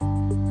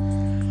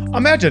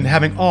Imagine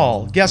having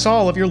all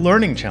of your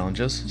learning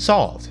challenges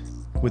solved.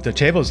 With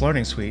Docebo's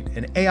Learning Suite,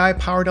 an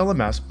AI-powered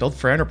LMS built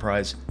for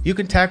enterprise, you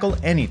can tackle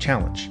any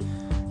challenge.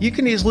 You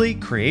can easily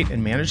create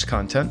and manage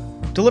content,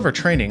 deliver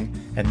training,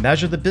 and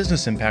measure the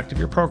business impact of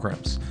your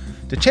programs.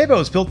 Doh-CHAY-boh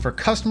is built for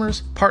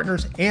customers,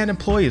 partners, and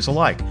employees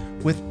alike,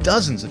 with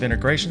dozens of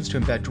integrations to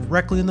embed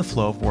directly in the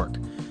flow of work.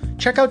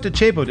 Check out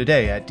Doh-CHAY-boh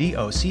today at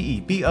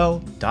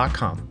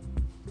Docebo.com.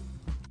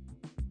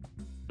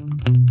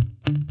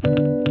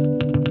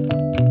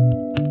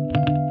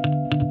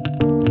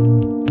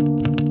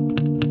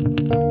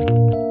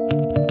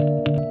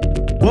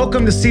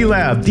 Welcome to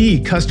C-Lab, the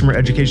customer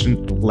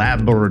education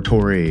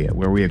laboratory,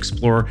 where we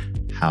explore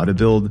how to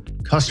build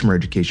customer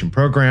education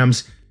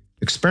programs,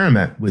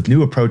 experiment with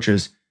new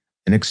approaches,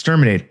 and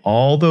exterminate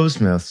all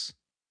those myths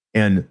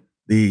and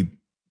the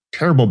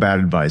terrible bad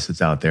advice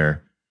that's out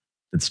there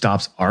that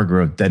stops our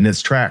growth dead in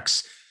its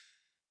tracks.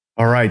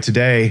 All right,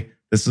 today,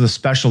 this is a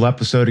special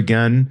episode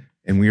again,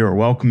 and we are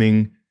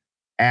welcoming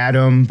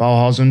Adam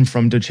Ballhausen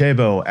from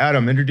Doh-CHAY-boh.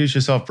 Adam, introduce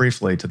yourself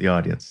briefly to the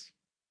audience.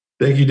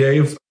 Thank you,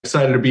 Dave.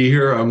 Excited to be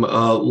here. I'm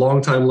a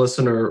longtime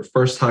listener,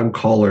 first-time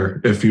caller,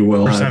 if you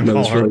will. First-time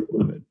caller.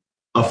 Really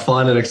a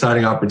fun and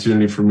exciting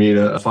opportunity for me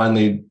to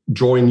finally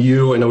join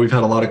you. I know we've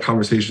had a lot of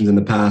conversations in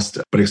the past,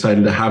 but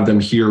excited to have them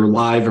here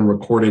live and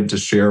recorded to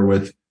share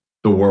with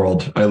the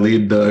world. I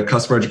lead the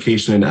customer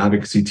education and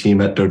advocacy team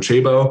at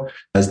Doh-CHAY-boh,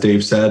 as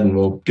Dave said, and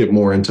we'll get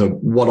more into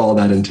what all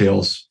that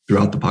entails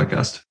throughout the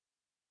podcast.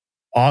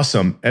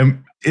 Awesome.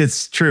 And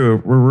it's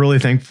true. We're really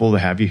thankful to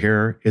have you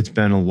here. It's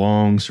been a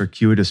long,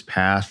 circuitous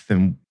path,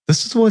 and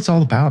this is what it's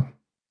all about.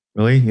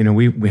 Really,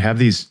 we have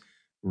these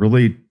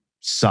really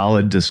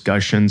solid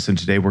discussions, and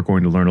today we're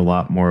going to learn a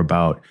lot more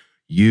about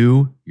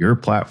you, your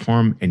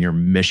platform, and your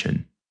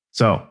mission.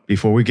 So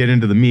before we get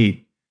into the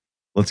meat,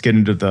 let's get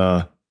into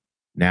the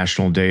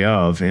National Day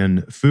of.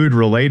 And food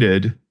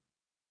related,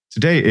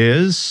 today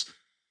is,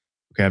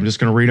 okay, I'm just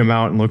going to read them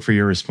out and look for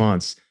your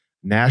response.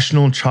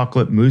 National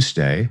Chocolate Mousse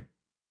Day.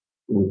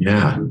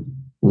 Yeah,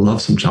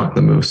 love some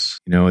chocolate mousse.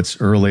 It's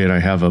early and I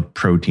have a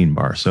protein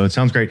bar, so it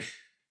sounds great.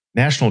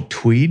 National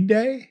Tweed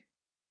Day.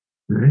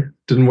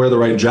 Didn't wear the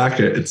right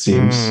jacket, it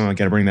seems. I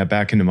got to bring that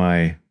back into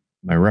my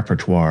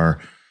repertoire.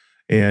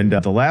 And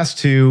the last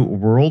two,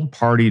 World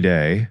Party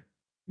Day.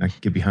 I can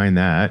get behind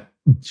that.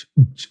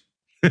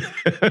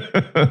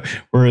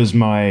 Whereas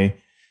I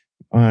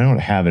don't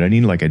have it. I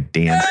need like a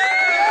dance.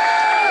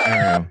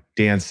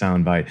 Dance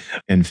soundbite.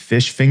 And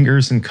fish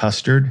fingers and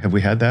custard. Have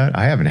we had that?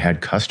 I haven't had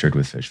custard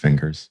with fish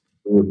fingers.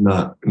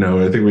 Not.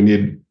 No, I think we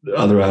need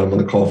other Adam on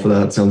the call for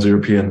that. It sounds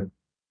European.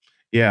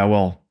 Yeah,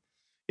 well,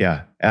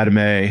 yeah. Adam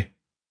A.,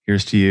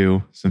 here's to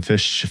you. Some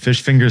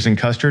fish fingers and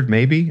custard,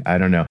 maybe? I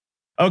don't know.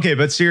 Okay,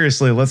 but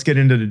seriously, let's get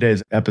into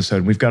today's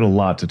episode. We've got a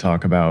lot to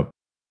talk about.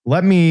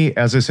 Let me,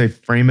 as I say,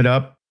 frame it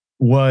up.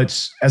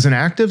 As an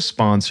active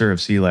sponsor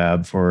of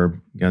C-Lab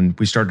again,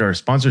 we started our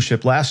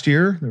sponsorship last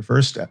year, the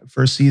first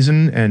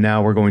season, and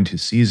now we're going to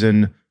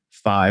season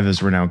 5,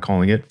 as we're now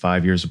calling it,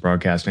 5 years of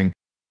broadcasting.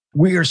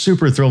 We are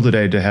super thrilled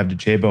today to have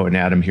Doh-CHAY-boh and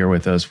Adam here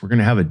with us. We're going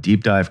to have a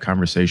deep dive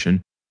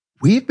conversation.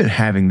 We've been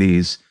having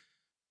these,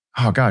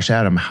 oh gosh,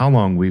 Adam, how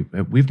long?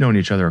 We've known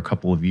each other a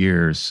couple of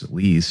years at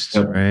least,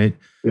 Yep. right?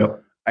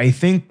 Yep. I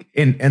think,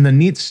 and the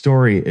neat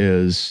story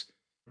is,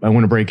 I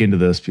want to break into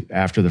this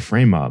after the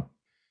frame up,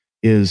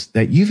 is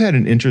that you've had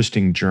an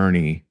interesting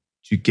journey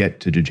to get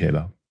to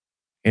Doh-CHAY-boh.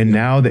 And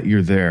now that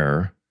you're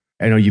there,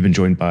 I know you've been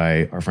joined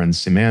by our friend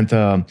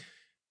Samantha.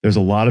 There's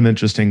a lot of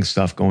interesting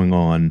stuff going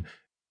on.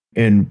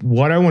 And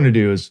what I want to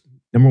do is,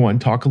 number one,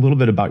 talk a little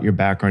bit about your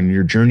background and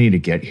your journey to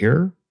get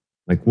here.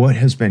 Like, what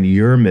has been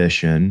your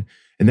mission?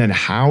 And then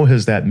how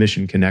has that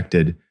mission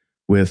connected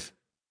with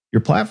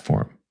your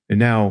platform? And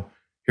now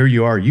here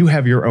you are, you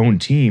have your own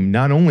team.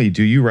 Not only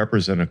do you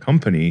represent a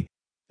company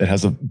that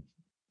has a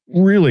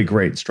really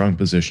great, strong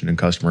position in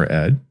customer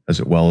ed, as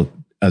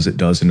it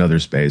does in other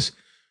space,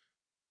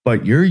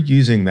 but you're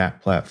using that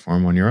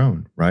platform on your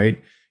own,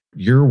 right?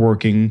 You're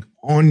working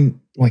on,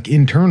 like,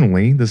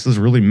 internally, this is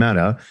really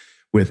meta,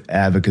 with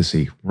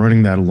advocacy,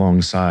 running that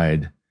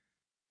alongside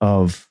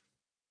of,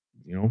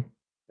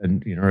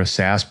 a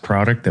SaaS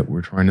product that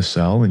we're trying to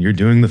sell, and you're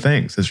doing the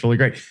things. It's really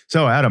great.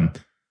 So Adam,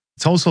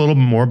 tell us a little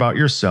bit more about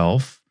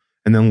yourself,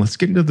 and then let's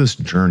get into this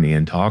journey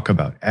and talk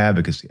about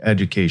advocacy,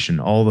 education,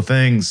 all the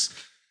things.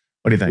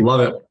 What do you think? Love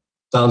it.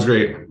 Sounds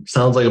great.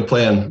 Sounds like a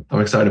plan.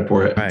 I'm excited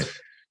for it. Right.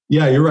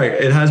 Yeah, you're right.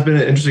 It has been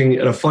an interesting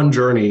and a fun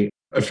journey.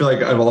 I feel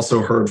like I've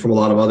also heard from a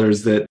lot of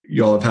others that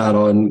y'all have had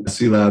on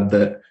C-Lab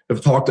that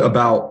have talked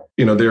about,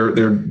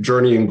 their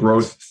journey and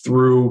growth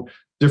through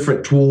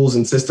different tools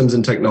and systems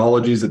and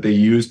technologies that they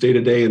use day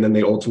to day. And then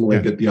they ultimately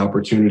get the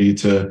opportunity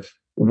to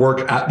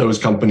work at those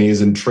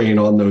companies and train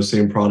on those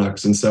same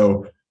products. And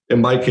so in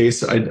my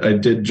case, I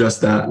did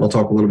just that, and I'll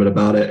talk a little bit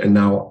about it. And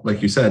now,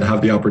 like you said,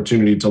 have the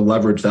opportunity to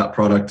leverage that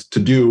product to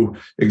do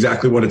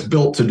exactly what it's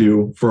built to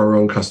do for our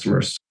own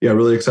customers. Yeah,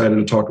 really excited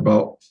to talk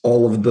about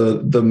all of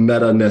the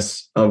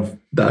meta-ness of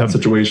that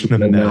situation. The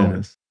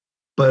meta-ness.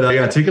 But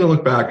yeah, taking a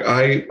look back,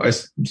 I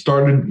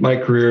started my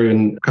career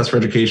in customer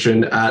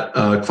education at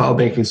a cloud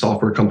banking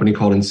software company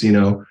called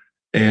Encino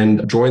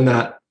and joined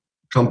that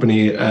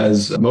company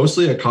as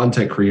mostly a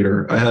content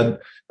creator. I had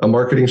a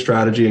marketing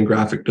strategy and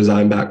graphic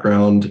design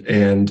background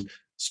and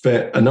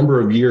spent a number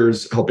of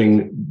years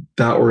helping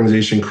that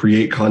organization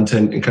create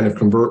content and kind of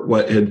convert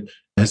what had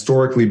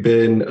historically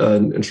been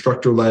an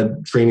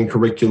instructor-led training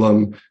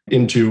curriculum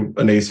into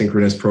an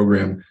asynchronous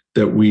program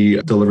that we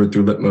delivered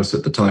through Litmos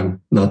at the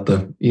time, not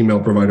the email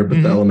provider,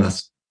 but the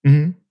LMS.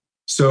 Mm-hmm.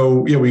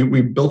 So yeah,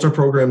 we built our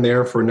program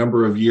there for a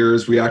number of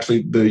years. We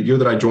actually, the year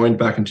that I joined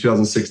back in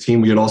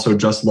 2016, we had also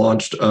just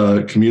launched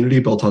a community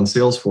built on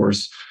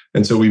Salesforce.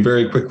 And so we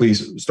very quickly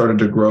started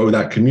to grow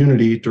that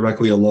community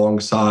directly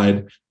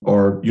alongside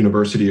our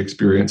university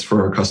experience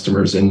for our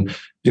customers, and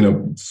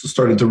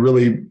started to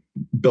really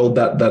build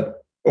that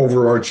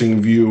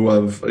overarching view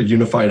of a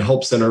unified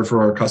help center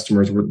for our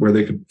customers where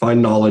they could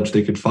find knowledge,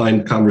 they could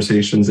find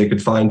conversations, they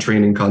could find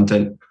training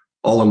content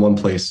all in one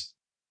place.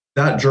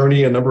 That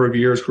journey, a number of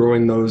years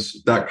growing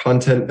that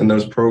content and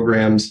those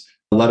programs,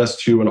 led us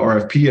to an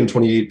RFP in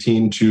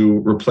 2018 to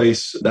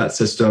replace that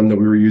system that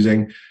we were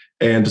using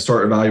and to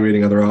start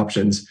evaluating other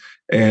options.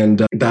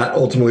 And that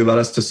ultimately led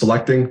us to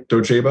selecting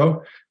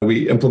Doh-CHAY-boh.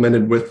 We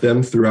implemented with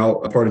them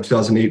throughout a part of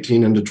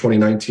 2018 into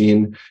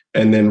 2019,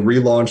 and then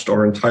relaunched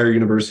our entire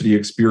university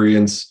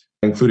experience,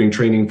 including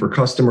training for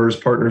customers,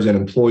 partners, and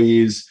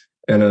employees,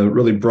 and a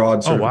really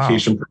broad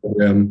certification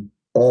program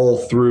all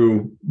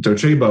through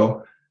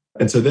Doh-CHAY-boh.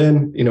 And so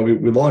then,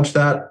 we launched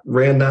that,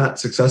 ran that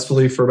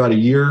successfully for about a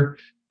year.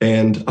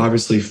 And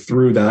obviously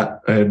through that,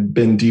 I had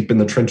been deep in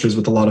the trenches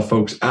with a lot of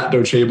folks at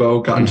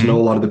Doh-CHAY-boh, gotten to know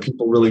a lot of the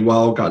people really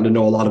well, gotten to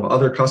know a lot of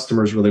other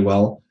customers really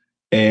well.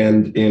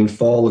 And in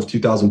fall of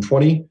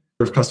 2020,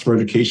 the customer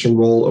education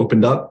role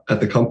opened up at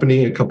the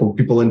company. A couple of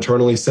people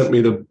internally sent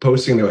me the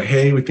posting. They go,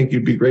 "Hey, we think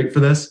you'd be great for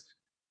this."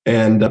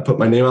 And I put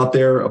my name out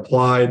there,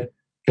 applied,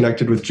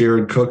 connected with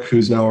Jared Cook,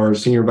 who's now our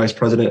Senior Vice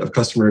President of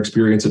Customer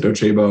Experience at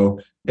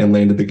Doh-CHAY-boh, and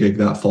landed the gig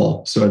that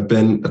fall. So I've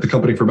been at the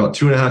company for about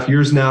 2.5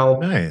 years now.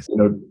 Nice.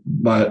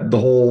 The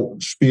whole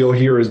spiel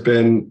here has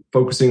been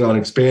focusing on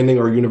expanding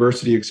our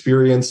university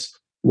experience,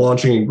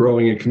 launching and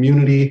growing a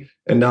community,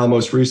 and now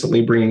most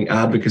recently bringing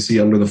advocacy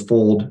under the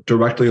fold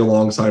directly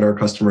alongside our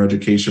customer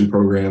education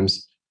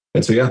programs.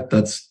 And so, yeah,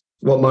 that's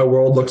what my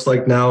world looks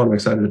like now. I'm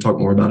excited to talk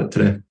more about it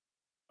today.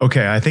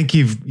 Okay, I think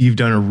you've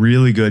done a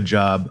really good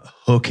job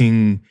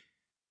hooking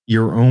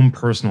your own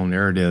personal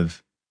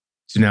narrative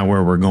to now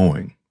where we're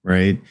going,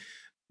 right?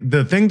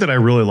 The thing that I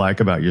really like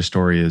about your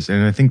story is,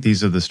 and I think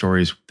these are the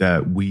stories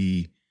that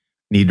we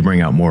need to bring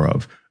out more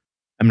of.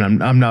 I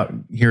mean, I'm not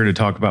here to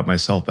talk about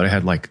myself, but I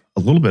had like a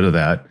little bit of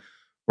that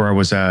where I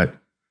was at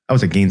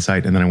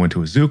Gainsight, and then I went to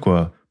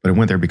Azuqua, but I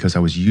went there because I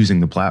was using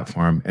the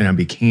platform and I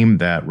became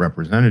that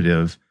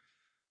representative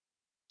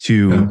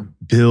to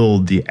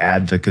build the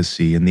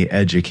advocacy and the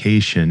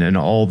education and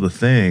all the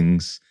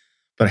things,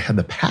 but I had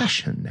the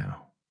passion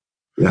now.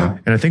 Yeah.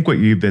 And I think what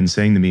you've been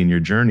saying to me in your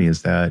journey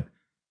is that,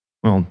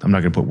 well, I'm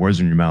not going to put words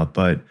in your mouth,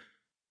 but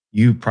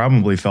you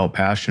probably felt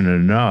passionate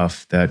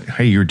enough that,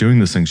 hey, you're doing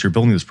these things, you're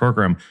building this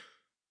program.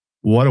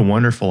 What a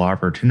wonderful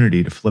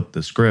opportunity to flip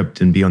the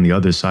script and be on the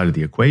other side of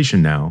the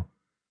equation now,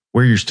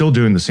 where you're still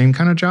doing the same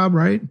kind of job,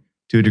 right?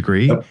 To a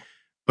degree. Yep.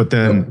 But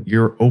then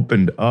you're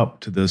opened up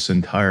to this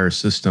entire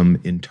system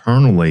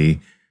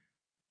internally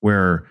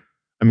where,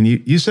 I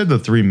mean, you said the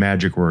 3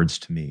 magic words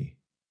to me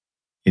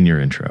in your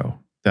intro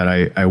that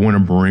I want to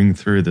bring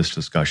through this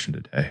discussion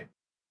today,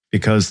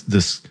 because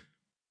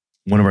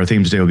one of our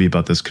themes today will be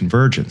about this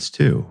convergence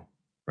too,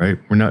 right?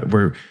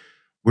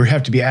 We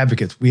have to be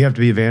advocates. We have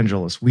to be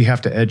evangelists. We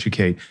have to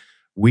educate.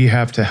 We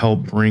have to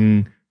help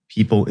bring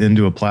people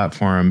into a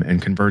platform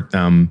and convert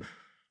them.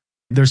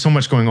 There's so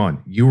much going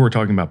on. You were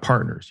talking about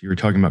partners. You were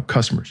talking about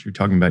customers. You're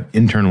talking about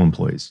internal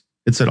employees.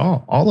 It's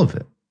all of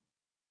it.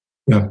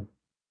 Yeah.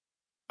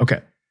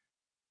 Okay.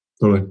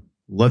 Totally.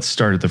 Let's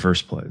start at the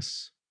first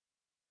place.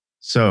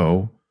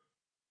 So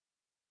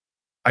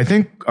I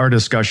think our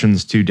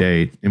discussions to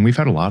date, and we've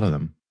had a lot of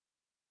them,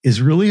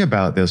 is really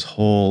about this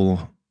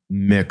whole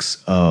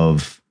mix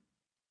of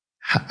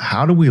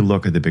how do we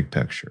look at the big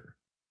picture?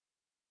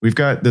 We've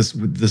got this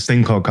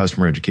thing called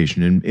customer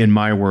education. In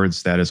my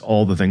words, that is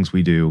all the things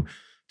we do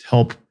to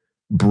help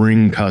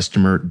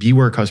be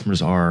where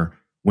customers are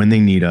when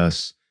they need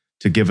us,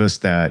 to give us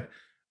that,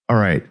 all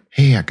right,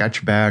 hey, I got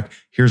your back.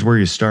 Here's where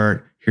you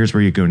start. Here's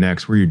where you go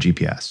next. We're your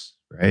GPS,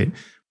 right?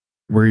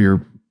 We're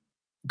your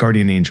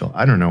guardian angel.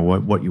 I don't know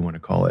what you want to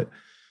call it.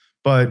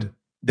 But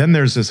then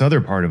there's this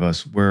other part of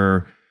us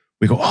where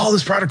we go, oh,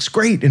 this product's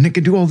great and it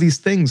can do all these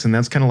things. And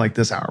that's kind of like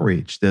this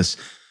outreach, this,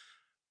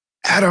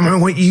 Adam,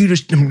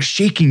 I'm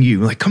shaking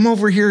you. Like, come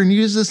over here and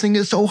use this thing.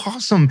 It's so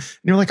awesome. And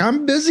you're like,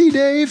 I'm busy,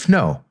 Dave.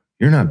 No,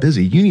 you're not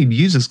busy. You need to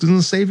use this because it's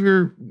going to save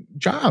your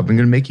job and going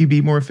to make you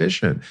be more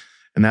efficient.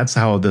 And that's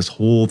how this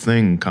whole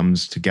thing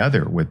comes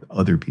together with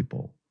other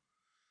people.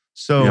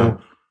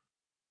 So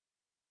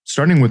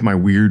starting with my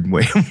weird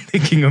way of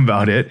thinking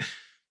about it,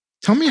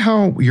 Tell me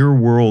how your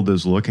world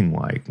is looking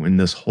like when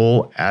this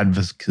whole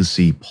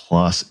advocacy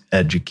plus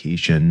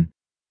education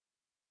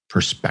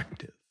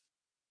perspective.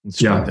 Let's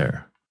start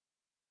there.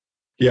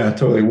 Yeah,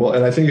 totally. Well,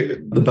 and I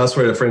think the best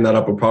way to frame that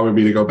up would probably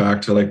be to go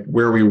back to like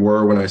where we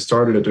were when I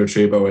started at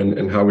Doh-CHAY-boh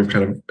and how we've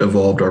kind of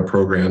evolved our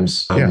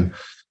programs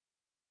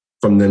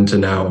from then to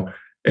now.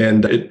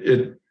 And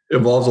it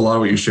involves a lot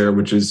of what you shared,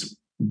 which is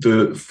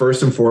the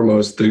first and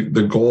foremost,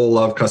 the goal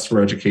of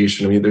customer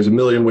education. I mean, there's a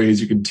million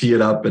ways you can tee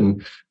it up.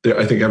 And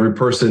I think every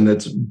person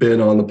that's been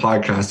on the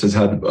podcast has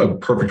had a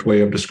perfect way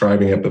of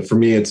describing it. But for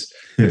me, it's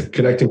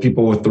connecting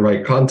people with the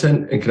right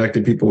content and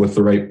connecting people with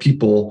the right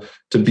people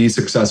to be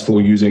successful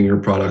using your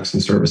products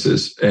and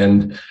services.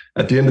 And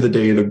at the end of the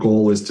day, the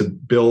goal is to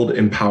build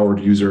empowered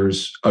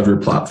users of your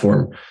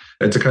platform.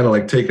 And to kind of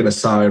like take it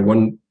aside,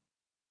 one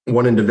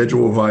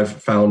individual who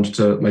I've found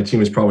my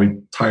team is probably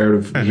tired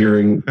of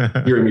hearing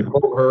me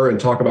quote her and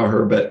talk about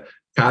her, but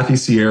Kathy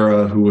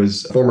Sierra, who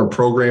was a former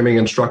programming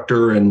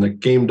instructor and the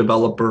game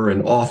developer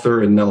and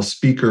author and now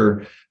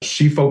speaker,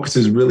 she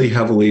focuses really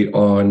heavily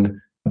on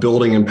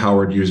building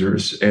empowered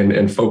users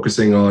and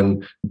focusing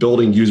on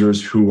building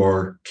users who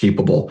are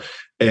capable.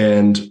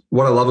 And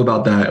what I love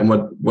about that and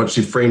what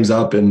she frames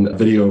up in a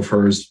video of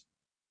hers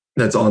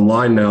that's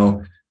online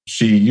now,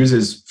 she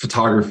uses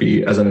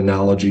photography as an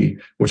analogy,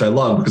 which I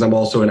love because I'm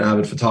also an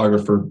avid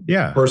photographer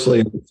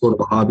personally, sort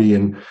of a hobby.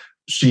 And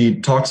she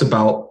talks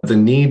about the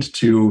need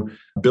to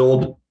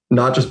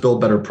not just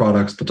build better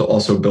products, but to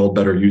also build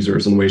better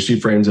users. And the way she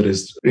frames it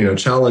is,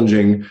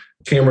 challenging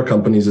camera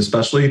companies,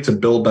 especially to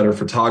build better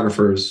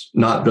photographers,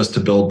 not just to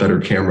build better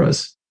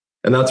cameras.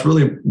 And that's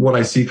really what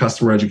I see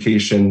customer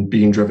education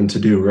being driven to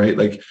do, right?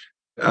 Like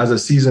as a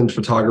seasoned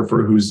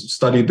photographer who's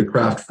studied the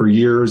craft for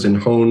years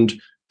and honed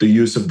the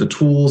use of the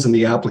tools and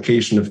the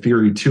application of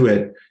theory to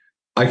it,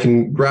 I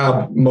can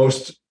grab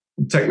most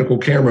technical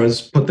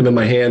cameras, put them in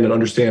my hand and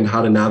understand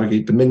how to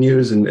navigate the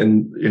menus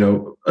and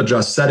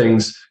adjust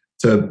settings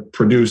to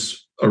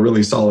produce a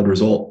really solid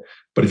result.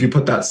 But if you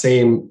put that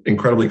same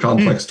incredibly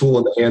complex tool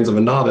in the hands of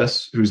a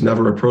novice who's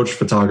never approached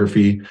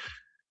photography,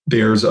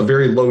 there's a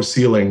very low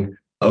ceiling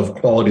of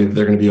quality that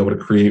they're going to be able to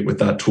create with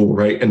that tool,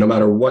 right? And no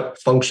matter what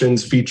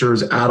functions,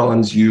 features,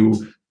 add-ons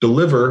you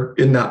deliver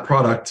in that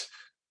product,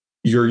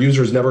 your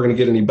user is never going to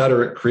get any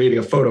better at creating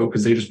a photo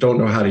because they just don't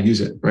know how to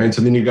use it, right?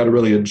 So then you got to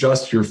really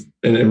adjust and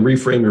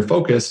reframe your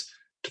focus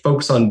to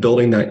focus on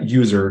building that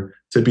user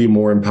to be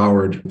more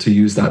empowered to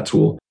use that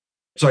tool.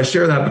 So I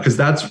share that because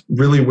that's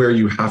really where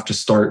you have to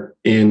start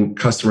in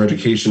customer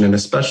education and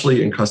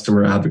especially in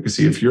customer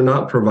advocacy. If you're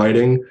not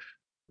providing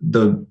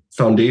the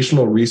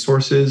foundational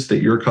resources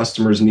that your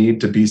customers need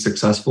to be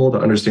successful, to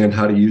understand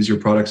how to use your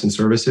products and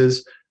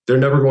services, they're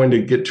never going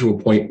to get to a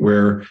point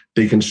where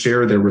they can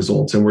share their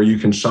results and where you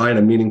can shine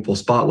a meaningful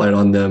spotlight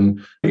on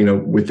them,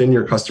 within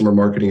your customer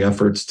marketing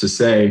efforts to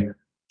say,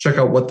 check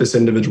out what this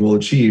individual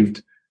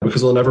achieved,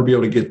 because they'll never be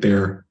able to get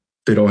there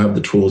if they don't have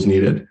the tools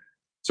needed.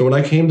 So when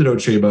I came to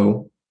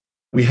Doh-CHAY-boh,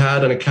 we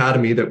had an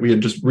academy that we had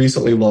just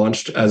recently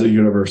launched as a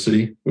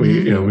university.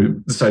 We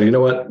decided,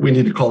 we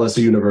need to call this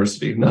a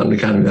university, not an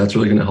academy. That's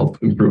really going to help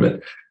improve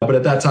it. But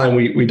at that time,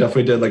 we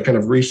definitely did like kind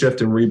of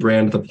reshift and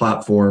rebrand the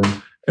platform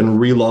and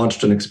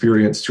relaunched an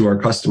experience to our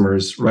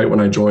customers right when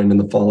I joined in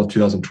the fall of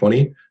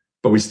 2020.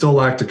 But we still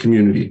lacked a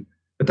community.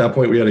 At that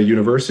point, we had a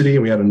university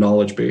and we had a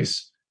knowledge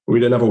base. We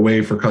didn't have a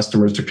way for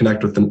customers to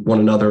connect with one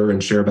another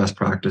and share best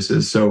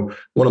practices. So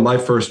one of my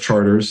first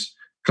charters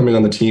coming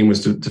on the team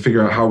was to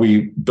figure out how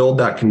we build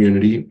that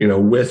community,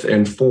 with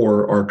and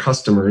for our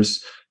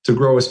customers to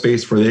grow a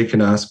space where they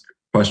can ask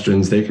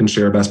questions, they can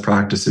share best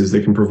practices,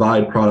 they can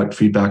provide product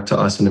feedback to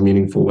us in a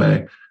meaningful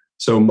way.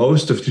 So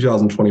most of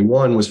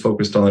 2021 was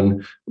focused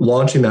on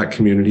launching that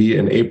community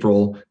in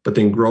April, but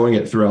then growing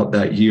it throughout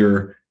that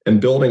year and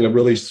building a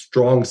really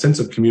strong sense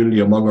of community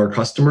among our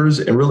customers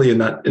and really in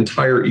that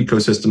entire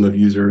ecosystem of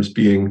users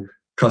being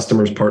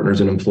customers,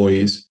 partners, and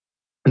employees.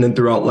 And then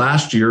throughout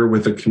last year,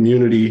 with the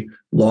community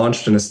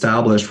launched and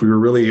established, we were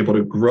really able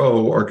to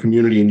grow our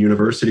community and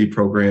university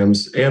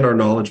programs and our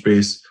knowledge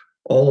base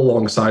all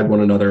alongside one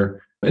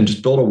another and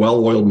just build a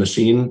well-oiled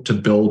machine to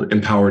build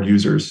empowered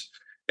users.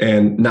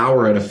 And now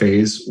we're at a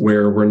phase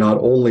where we're not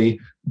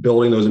only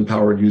building those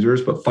empowered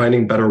users, but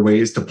finding better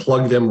ways to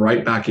plug them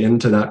right back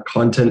into that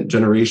content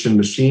generation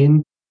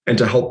machine and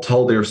to help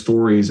tell their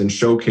stories and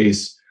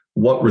showcase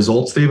what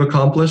results they've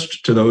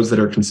accomplished to those that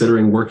are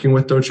considering working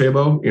with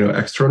Doh-CHAY-boh,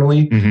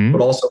 externally,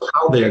 but also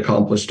how they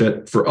accomplished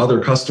it for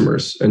other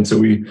customers. And so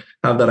we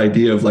have that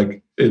idea of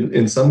like,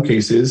 in some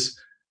cases,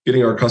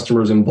 getting our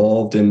customers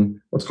involved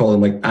in what's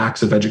called like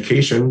acts of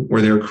education,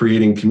 where they're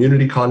creating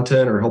community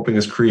content or helping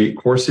us create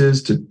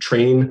courses to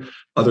train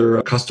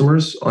other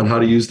customers on how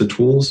to use the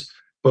tools,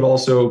 but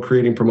also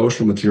creating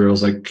promotional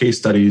materials like case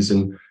studies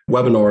and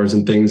webinars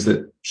and things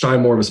that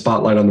shine more of a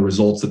spotlight on the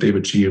results that they've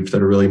achieved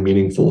that are really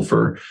meaningful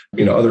for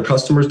other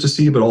customers to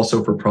see, but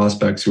also for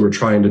prospects who are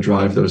trying to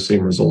drive those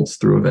same results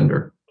through a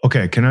vendor.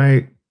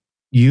 Okay,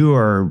 you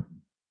are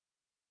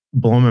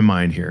blowing my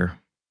mind here.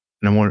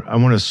 And I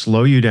want to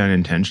slow you down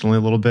intentionally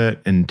a little bit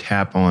and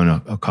tap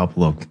on a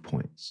couple of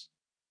points.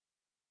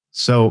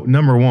 So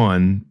number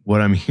one,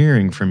 what I'm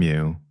hearing from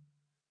you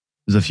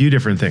is a few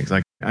different things.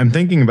 Like I'm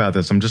thinking about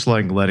this. I'm just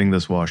like letting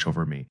this wash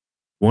over me.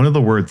 One of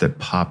the words that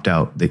popped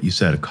out that you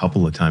said a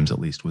couple of times at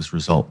least was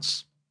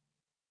results.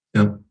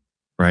 Yeah.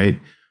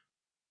 Right?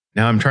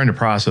 Now I'm trying to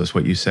process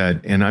what you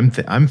said, and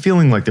I'm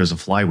feeling like there's a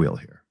flywheel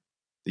here.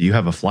 That you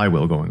have a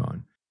flywheel going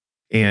on.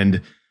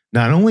 And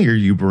not only are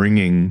you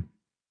bringing...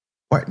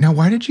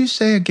 Why did you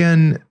say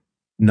again,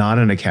 not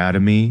an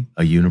academy,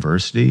 a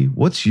university?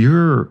 What's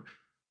your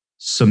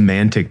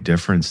semantic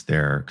difference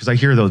there? Because I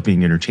hear those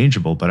being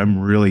interchangeable, but I'm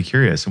really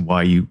curious and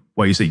why you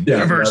say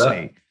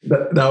university.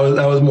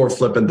 That was more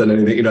flippant than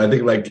anything. I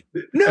think like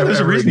there's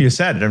a reason you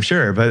said it, I'm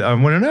sure, but I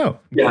want to know.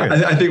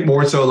 I think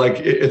more so like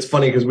it's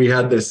funny because we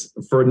had this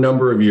for a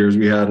number of years.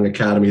 We had an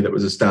academy that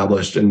was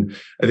established, and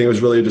I think it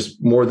was really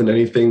just more than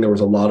anything. There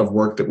was a lot of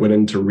work that went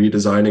into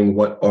redesigning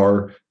what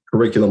our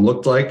curriculum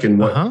looked like and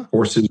what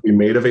courses we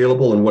made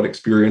available and what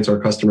experience our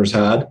customers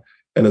had.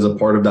 And as a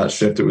part of that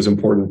shift, it was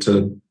important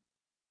to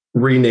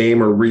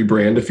rename or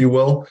rebrand, if you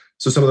will.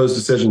 So some of those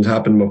decisions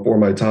happened before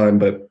my time,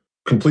 but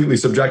completely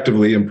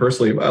subjectively and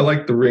personally, I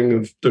like the ring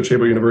of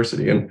Doh-CHAY-boh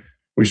University, and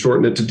we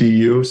shortened it to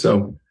DU.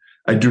 So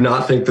I do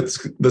not think that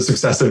the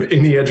success of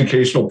any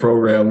educational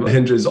program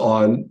hinges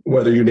on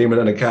whether you name it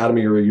an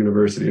academy or a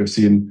university. I've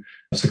seen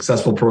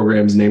successful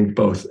programs named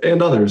both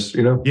and others,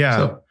 Yeah.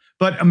 So.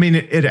 But I mean,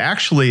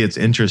 it's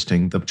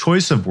interesting. The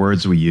choice of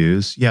words we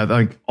use,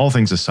 like all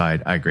things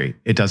aside, I agree.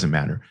 It doesn't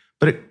matter.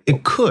 But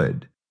it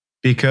could,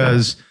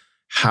 because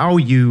how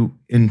you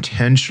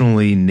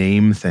intentionally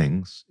name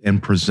things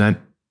and present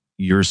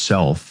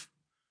yourself.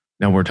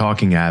 Now we're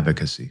talking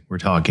advocacy. We're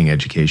talking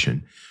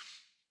education.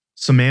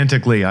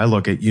 Semantically, I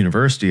look at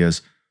university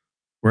as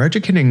we're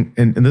educating.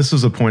 And this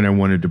is a point I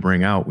wanted to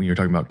bring out when you're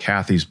talking about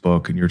Kathy's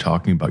book and you're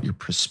talking about your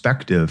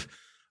perspective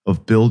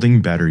of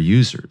building better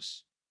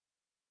users.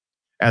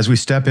 As we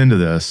step into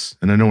this,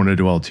 and I don't want to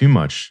dwell too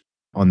much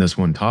on this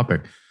one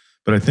topic,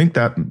 but I think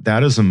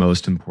that is the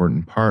most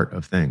important part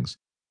of things.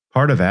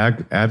 Part of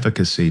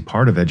advocacy,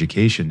 part of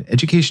education.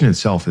 Education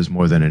itself is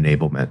more than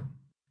enablement.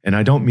 And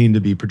I don't mean to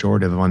be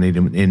pejorative on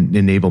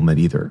enablement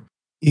either.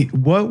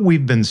 What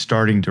we've been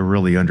starting to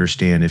really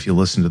understand, if you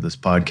listen to this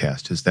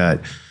podcast, is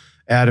that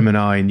Adam and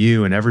I and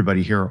you and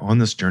everybody here are on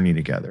this journey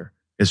together.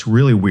 It's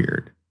really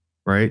weird,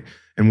 right?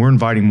 And we're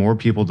inviting more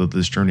people to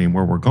this journey. And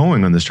where we're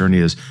going on this journey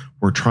is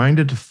we're trying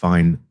to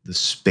define the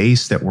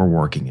space that we're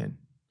working in.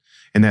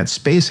 And that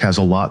space has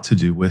a lot to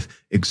do with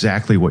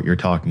exactly what you're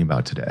talking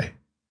about today,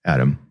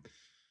 Adam.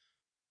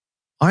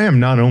 I am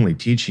not only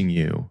teaching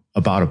you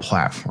about a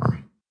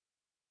platform,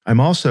 I'm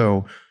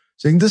also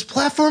saying this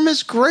platform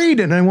is great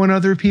and I want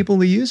other people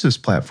to use this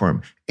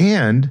platform.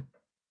 And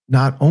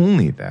not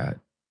only that,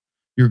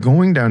 you're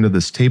going down to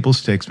this table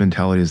stakes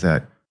mentality is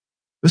that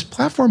this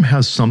platform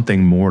has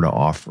something more to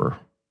offer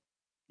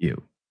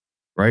you,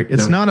 right?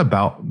 It's not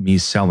about me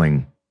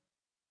selling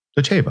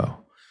Doh-CHAY-boh.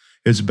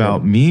 It's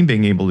about me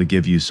being able to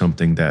give you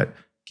something that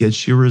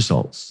gets you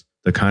results,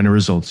 the kind of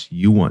results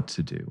you want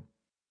to do.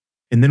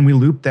 And then we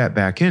loop that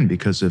back in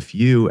because if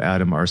you,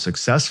 Adam, are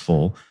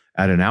successful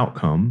at an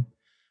outcome,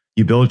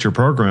 you built your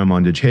program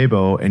on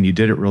Doh-CHAY-boh and you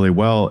did it really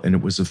well and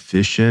it was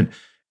efficient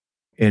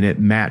and it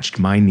matched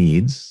my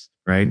needs,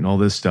 right? And all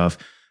this stuff.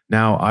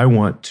 Now I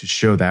want to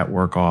show that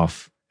work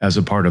off as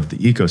a part of the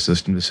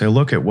ecosystem to say,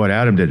 look at what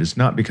Adam did. It's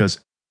not because,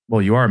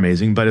 well, you are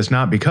amazing, but it's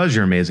not because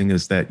you're amazing.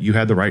 It's that you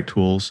had the right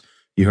tools,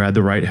 you had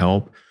the right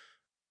help.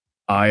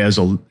 I, as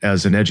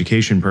an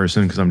education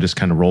person, because I'm just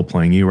kind of role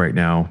playing you right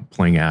now,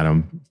 playing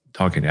Adam,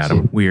 talking to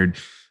Adam, weird.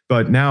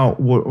 But now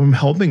what I'm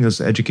helping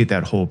is educate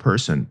that whole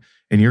person.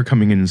 And you're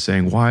coming in and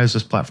saying, why is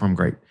this platform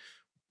great?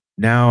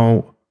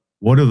 Now,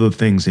 what are the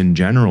things in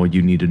general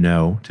you need to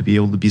know to be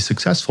able to be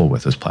successful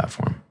with this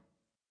platform?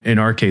 In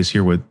our case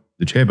here with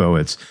Doh-CHAY-boh,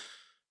 it's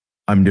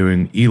I'm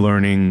doing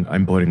e-learning,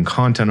 I'm putting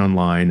content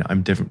online,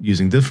 I'm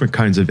using different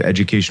kinds of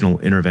educational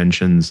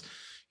interventions.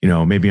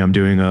 Maybe I'm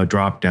doing a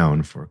drop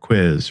down for a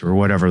quiz or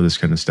whatever, this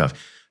kind of stuff.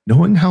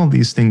 Knowing how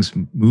these things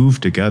move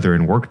together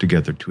and work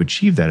together to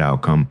achieve that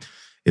outcome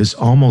is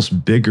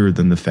almost bigger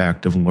than the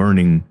fact of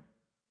learning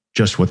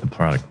just what the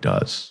product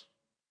does.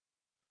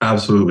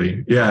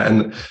 Absolutely. Yeah.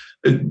 And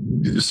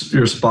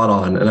you're spot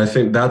on. And I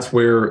think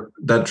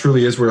that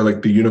truly is where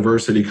like the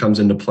university comes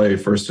into play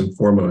first and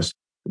foremost.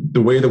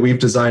 The way that we've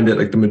designed it,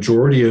 like the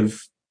majority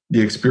of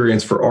the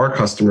experience for our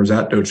customers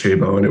at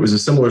Doh-CHAY-boh, and it was a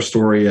similar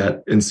story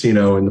at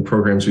Encino and the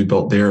programs we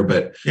built there,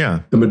 but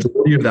the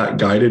majority of that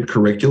guided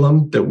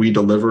curriculum that we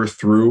deliver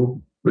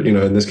through,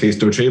 in this case,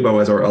 Doh-CHAY-boh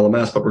as our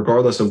LMS, but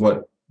regardless of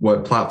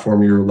what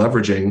platform you're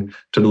leveraging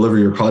to deliver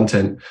your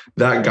content,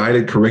 that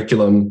guided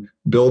curriculum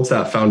builds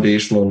that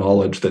foundational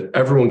knowledge that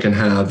everyone can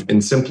have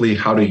in simply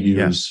how to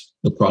use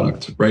the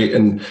product, right?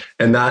 And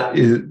that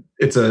is,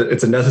 it's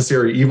a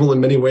necessary evil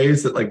in many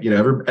ways that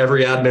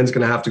every admin's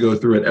going to have to go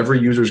through it. Every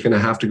user is going to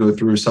have to go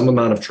through some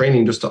amount of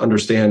training just to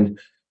understand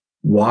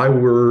why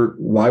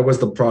was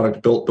the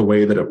product built the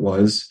way that it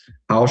was?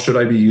 How should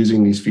I be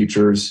using these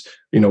features?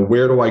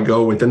 Where do I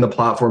go within the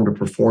platform to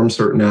perform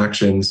certain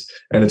actions?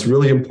 And it's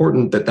really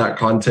important that that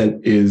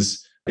content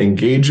is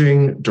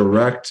engaging,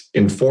 direct,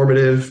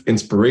 informative,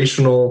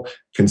 inspirational,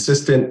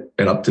 consistent,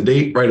 and up to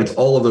date, right? It's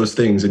all of those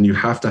things. And you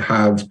have to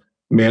have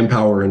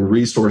manpower and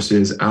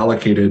resources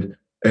allocated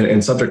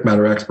and subject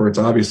matter experts,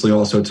 obviously,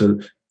 also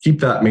to keep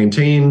that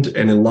maintained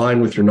and in line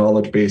with your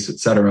knowledge base, et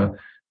cetera.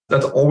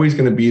 That's always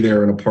going to be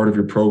there and a part of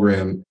your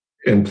program.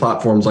 And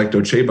platforms like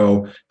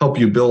Doh-CHAY-boh help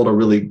you build a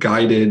really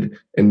guided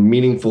and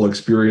meaningful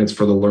experience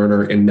for the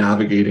learner in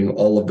navigating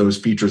all of those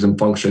features and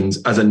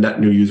functions as a net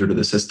new user to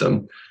the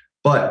system.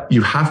 But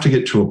you have to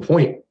get to a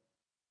point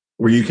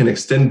where you can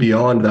extend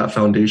beyond that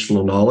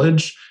foundational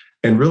knowledge.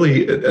 And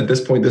really, at this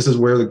point, this is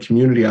where the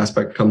community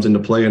aspect comes into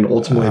play, and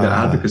ultimately the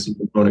advocacy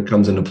component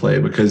comes into play,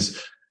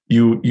 because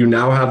you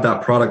now have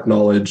that product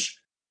knowledge.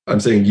 I'm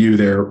saying you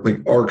there, like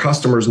our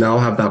customers now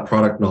have that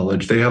product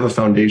knowledge. They have a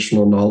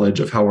foundational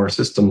knowledge of how our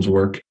systems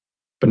work,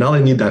 but now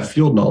they need that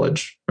field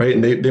knowledge, right?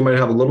 And they might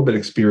have a little bit of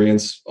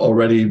experience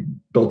already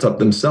built up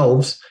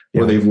themselves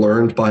where they've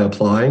learned by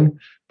applying,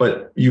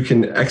 but you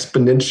can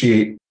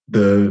exponentiate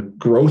the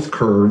growth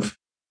curve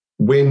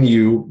when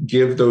you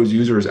give those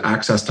users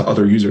access to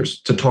other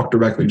users to talk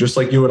directly, just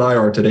like you and I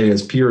are today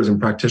as peers and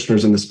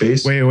practitioners in the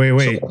space.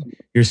 Wait. So,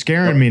 you're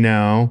scaring me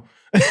now.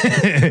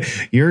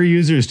 Your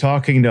users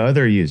talking to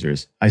other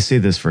users. I say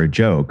this for a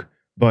joke,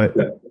 but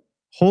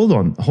hold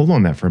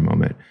on that for a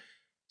moment.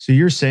 So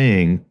you're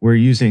saying we're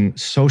using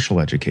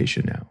social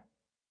education now?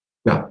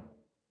 Yeah.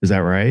 Is that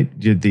right?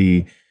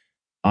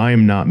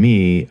 I'm not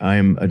me,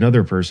 I'm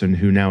another person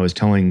who now is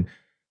telling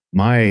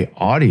my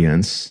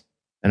audience,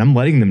 and I'm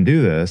letting them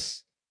do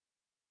this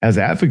as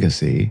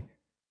advocacy.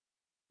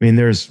 I mean,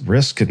 there's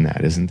risk in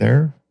that, isn't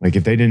there? Like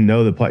if they didn't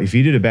know if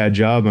you did a bad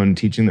job on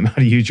teaching them how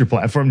to use your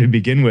platform to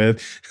begin with,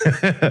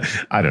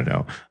 I don't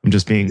know. I'm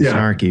just being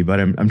snarky, but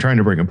I'm trying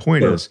to bring a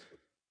point is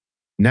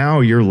now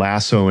you're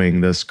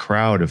lassoing this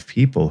crowd of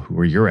people who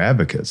are your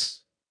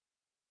advocates.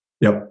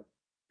 Yep.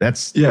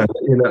 That's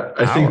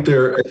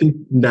I think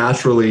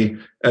naturally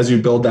as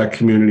you build that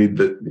community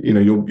that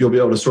you'll be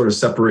able to sort of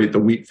separate the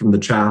wheat from the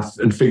chaff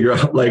and figure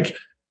out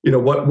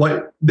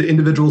what the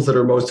individuals that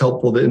are most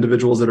helpful, the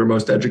individuals that are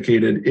most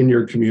educated in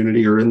your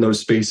community or in those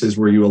spaces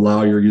where you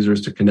allow your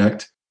users to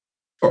connect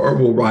or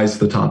will rise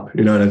to the top.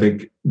 And I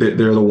think that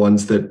they're the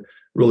ones that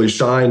really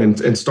shine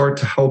and start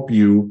to help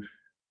you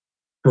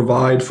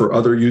provide for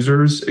other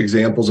users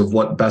examples of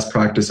what best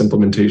practice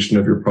implementation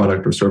of your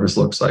product or service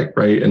looks like,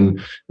 right? And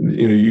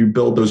you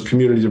build those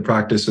communities of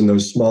practice in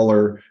those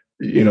smaller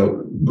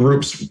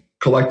groups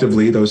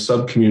collectively, those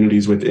sub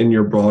communities within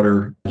your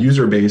broader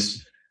user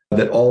base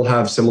that all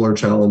have similar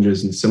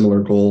challenges and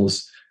similar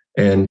goals.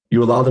 And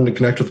you allow them to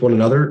connect with one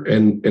another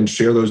and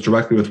share those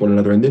directly with one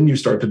another. And then you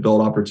start to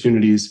build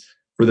opportunities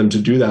for them to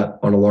do that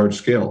on a large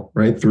scale,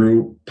 right?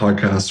 Through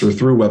podcasts or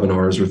through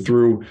webinars or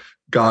through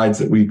guides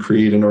that we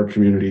create in our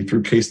community,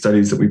 through case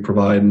studies that we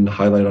provide and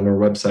highlight on our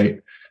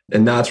website.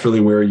 And that's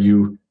really where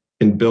you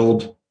can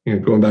build,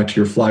 going back to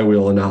your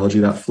flywheel analogy,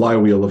 that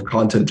flywheel of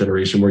content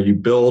generation where you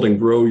build and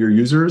grow your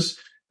users.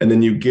 And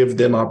then you give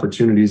them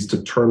opportunities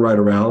to turn right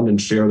around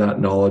and share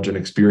that knowledge and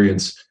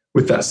experience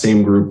with that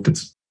same group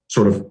that's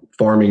sort of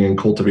farming and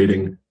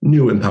cultivating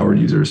new empowered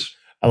users.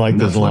 I like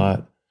this a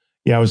lot.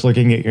 Yeah, I was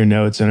looking at your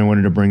notes and I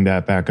wanted to bring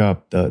that back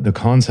up. The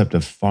concept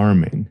of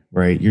farming,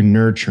 right? You're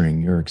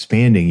nurturing, you're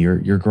expanding,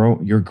 you're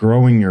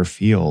growing your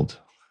field.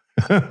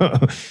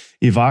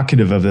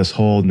 Evocative of this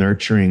whole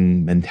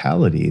nurturing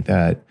mentality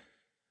that,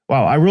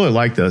 wow, I really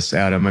like this,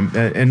 Adam.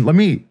 And let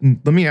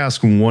me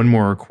ask one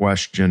more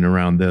question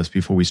around this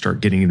before we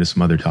start getting into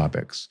some other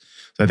topics.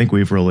 So I think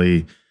we've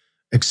really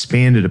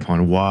expanded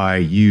upon why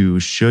you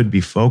should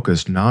be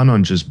focused not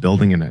on just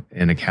building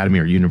an academy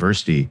or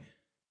university,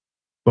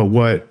 but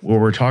what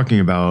we're talking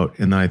about,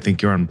 and I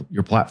think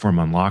your platform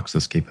unlocks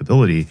this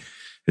capability,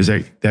 is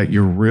that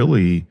you're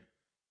really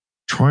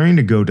trying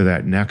to go to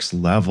that next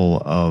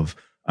level of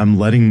I'm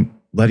letting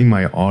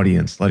my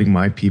audience, letting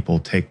my people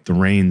take the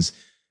reins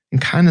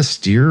and kind of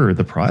steer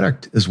the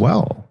product as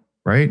well,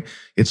 right?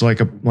 It's like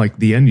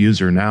the end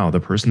user now, the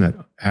person that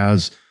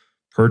has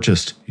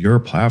purchased your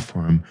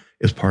platform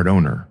is part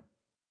owner.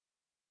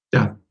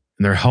 Yeah. And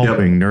they're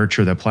helping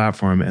nurture the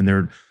platform and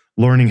they're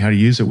learning how to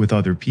use it with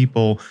other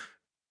people.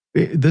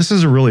 This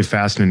is a really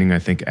fascinating, I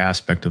think,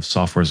 aspect of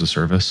software as a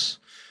service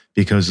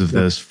because of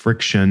this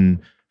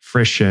friction,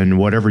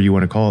 whatever you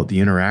want to call it, the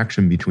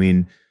interaction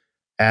between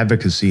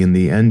advocacy and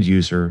the end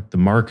user, the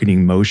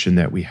marketing motion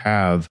that we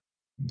have,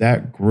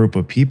 that group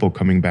of people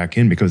coming back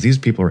in, because these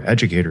people are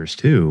educators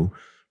too,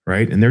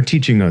 right? And they're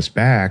teaching us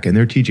back and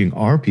they're teaching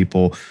our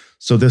people.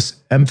 So this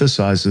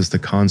emphasizes the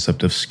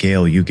concept of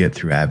scale you get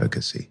through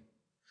advocacy.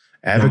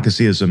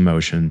 Advocacy is a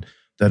motion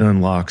that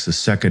unlocks a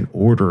second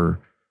order,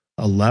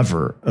 a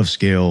lever of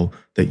scale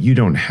that you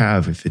don't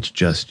have if it's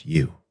just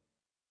you.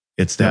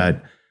 It's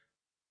that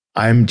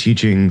I'm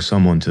teaching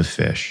someone to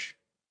fish,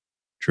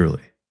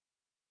 truly.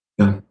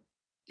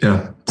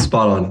 Yeah,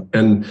 spot on.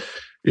 And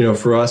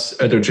For us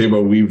at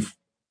Doh-CHAY-boh, we've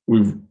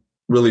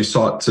really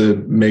sought to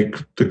make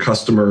the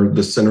customer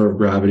the center of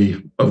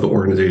gravity of the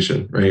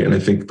organization, right? And I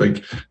think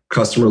like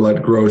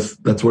customer-led growth,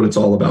 that's what it's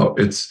all about.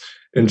 It's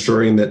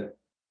ensuring that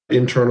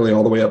internally,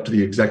 all the way up to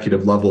the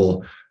executive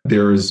level,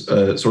 there's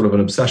a sort of an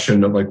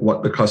obsession of like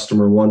what the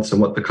customer wants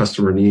and what the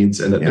customer needs,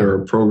 and that there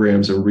are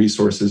programs and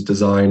resources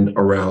designed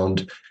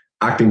around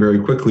acting very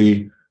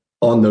quickly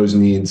on those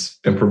needs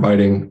and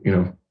providing,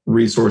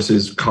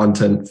 resources,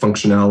 content,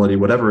 functionality,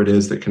 whatever it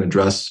is that can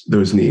address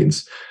those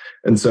needs.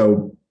 And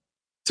so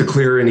to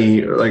clear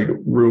any like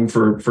room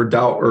for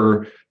doubt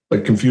or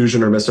like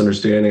confusion or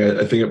misunderstanding,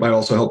 I think it might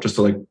also help just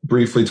to like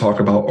briefly talk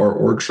about our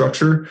org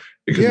structure,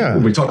 because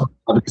when we talk about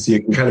advocacy,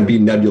 it can kind of be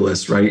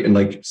nebulous, right? And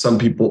like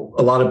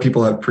a lot of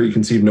people have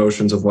preconceived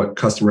notions of what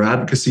customer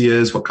advocacy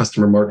is, what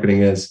customer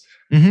marketing is.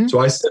 Mm-hmm. So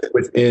I sit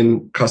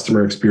within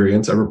customer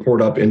experience. I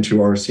report up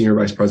into our senior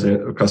vice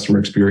president of customer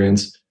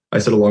experience. I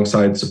sit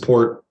alongside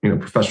support,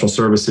 professional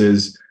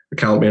services,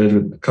 account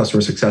management,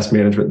 customer success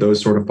management,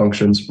 those sort of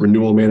functions,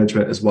 renewal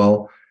management as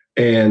well.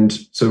 And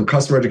so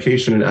customer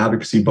education and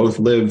advocacy both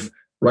live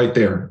right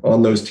there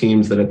on those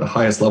teams that at the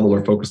highest level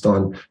are focused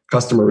on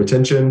customer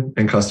retention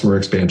and customer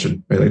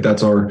expansion. Right? Like at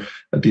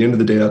the end of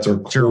the day, that's our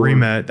core. Your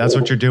remit. That's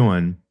what you're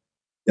doing.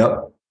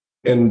 Yep.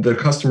 And the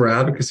customer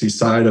advocacy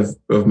side of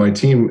my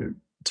team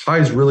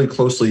ties really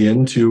closely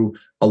into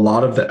a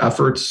lot of the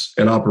efforts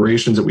and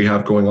operations that we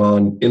have going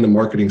on in the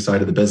marketing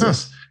side of the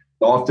business.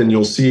 Often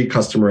you'll see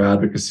customer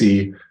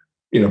advocacy,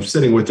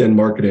 sitting within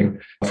marketing.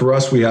 For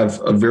us, we have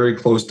a very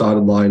close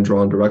dotted line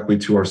drawn directly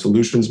to our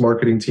solutions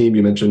marketing team.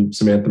 You mentioned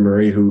Samantha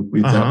Murray, who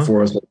leads that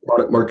for us, the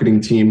product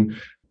marketing team,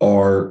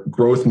 our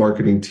growth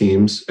marketing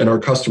teams, and our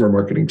customer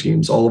marketing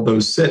teams. All of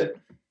those sit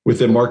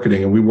within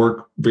marketing, and we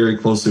work very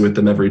closely with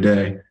them every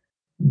day.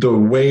 The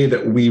way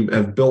that we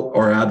have built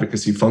our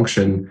advocacy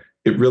function,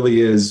 it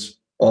really is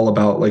all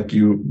about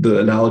the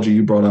analogy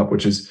you brought up,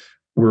 which is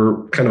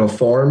we're kind of a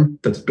farm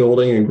that's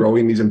building and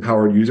growing these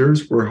empowered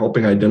users. We're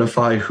helping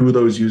identify who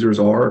those users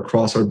are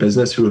across our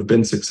business who have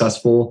been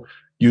successful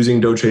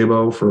using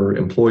Doh-CHAY-boh for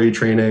employee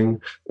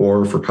training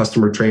or for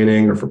customer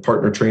training or for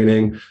partner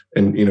training.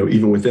 And,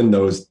 even within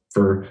those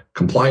for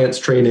compliance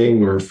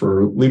training or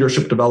for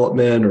leadership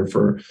development or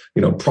for,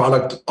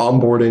 product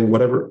onboarding,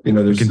 whatever,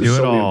 there's can do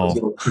it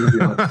all.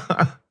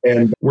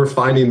 And we're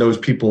finding those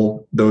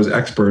people, those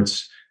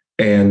experts,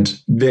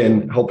 and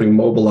then helping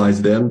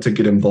mobilize them to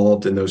get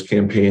involved in those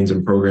campaigns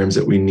and programs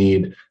that we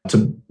need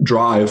to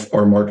drive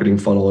our marketing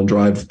funnel and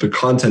drive the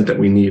content that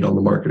we need on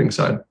the marketing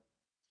side.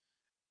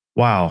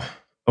 Wow.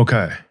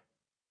 Okay.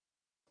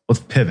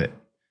 Let's pivot,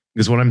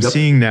 because what I'm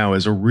seeing now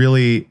is let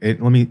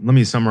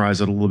me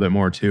summarize it a little bit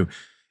more too.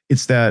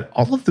 It's that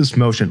all of this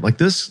motion, like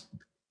this,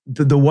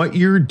 the what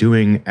you're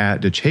doing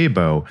at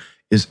Doh-CHAY-boh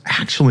is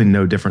actually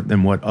no different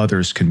than what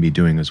others can be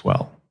doing as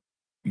well.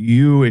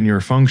 You and your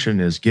function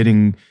is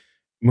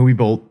we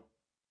built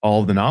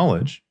all of the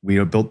knowledge.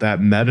 We built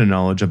that meta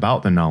knowledge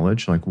about the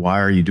knowledge. Like, why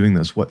are you doing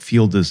this? What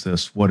field is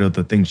this? What are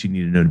the things you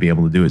need to know to be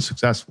able to do it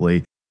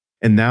successfully?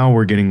 And now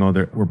we're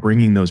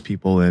bringing those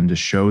people in to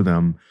show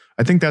them.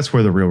 I think that's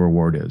where the real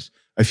reward is.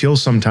 I feel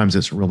sometimes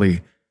it's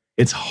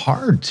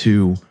hard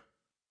to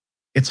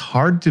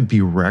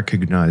be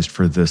recognized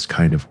for this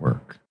kind of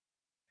work.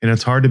 And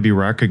it's hard to be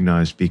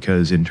recognized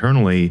because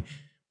internally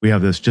we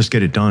have this just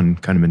get it done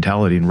kind of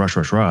mentality and rush,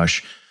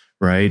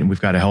 right? And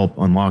we've got to help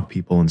unlock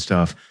people and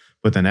stuff.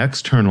 But then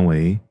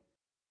externally,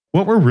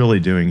 what we're really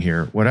doing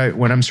here, what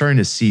I'm starting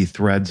to see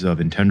threads of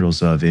and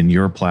tendrils of in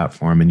your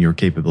platform and your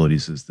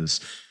capabilities is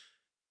this.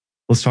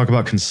 Let's talk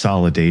about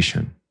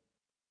consolidation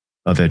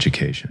of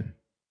education,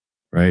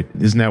 right?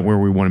 Isn't that where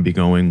we want to be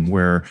going?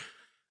 Where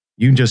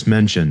you just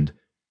mentioned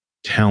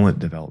talent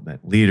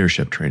development,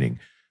 leadership training.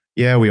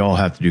 Yeah, we all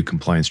have to do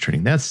compliance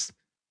training. That's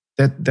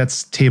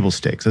table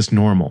stakes. That's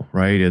normal,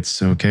 right?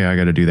 It's okay. I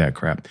got to do that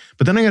crap.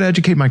 But then I got to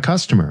educate my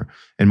customer,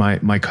 and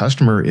my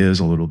customer is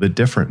a little bit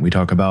different. We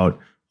talk about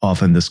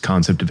often this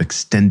concept of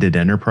extended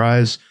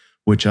enterprise,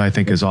 which I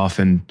think is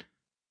often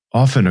a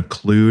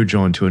kludge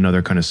onto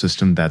another kind of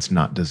system that's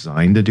not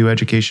designed to do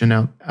education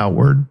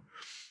outward,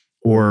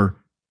 or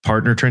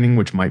partner training,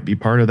 which might be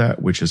part of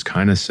that, which is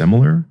kind of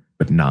similar,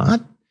 but not,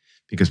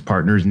 because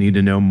partners need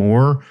to know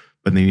more,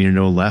 but they need to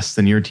know less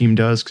than your team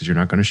does because you're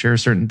not going to share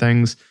certain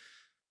things.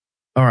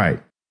 All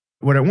right.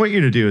 What I want you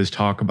to do is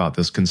talk about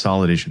this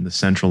consolidation, the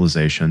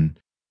centralization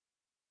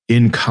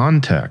in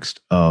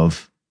context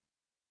of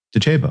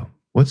Doh-CHAY-boh.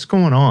 What's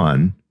going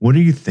on? What are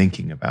you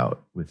thinking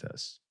about with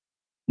this?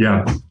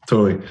 Yeah,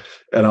 totally.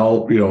 And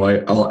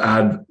I'll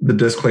add the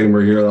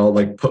disclaimer here. I'll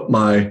put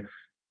my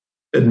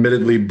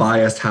admittedly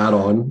biased hat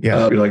on.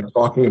 Yeah.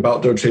 Talking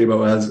about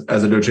Doh-CHAY-boh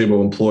as a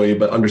Doh-CHAY-boh employee,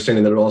 but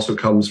understanding that it also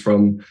comes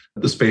from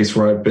the space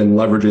where I've been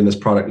leveraging this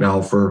product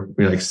now for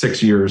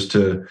 6 years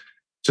to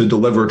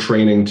deliver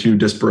training to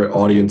disparate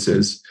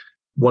audiences.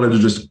 Wanted to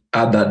just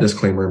add that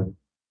disclaimer.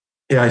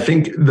 Yeah, I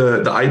think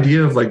the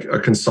idea of a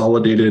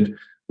consolidated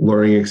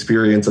learning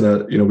experience,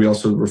 and we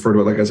also refer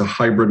to it as a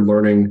hybrid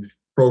learning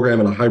program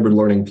and a hybrid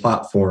learning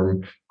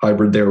platform.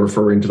 Hybrid there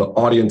referring to the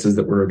audiences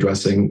that we're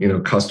addressing,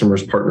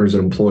 customers, partners,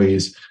 and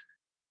employees.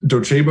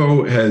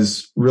 Doh-CHAY-boh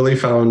has really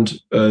found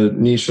a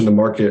niche in the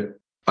market,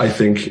 I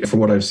think, from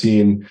what I've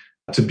seen,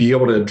 to be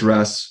able to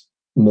address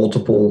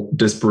multiple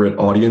disparate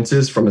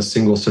audiences from a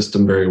single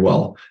system very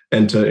well,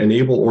 and to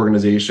enable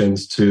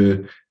organizations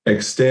to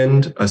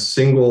extend a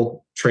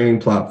single training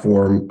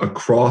platform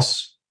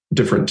across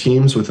different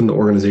teams within the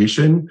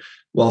organization,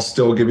 while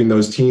still giving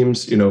those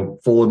teams,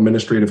 full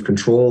administrative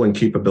control and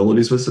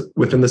capabilities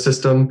within the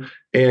system,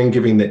 and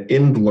giving the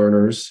end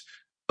learners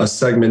a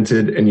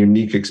segmented and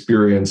unique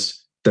experience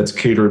that's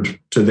catered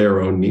to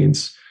their own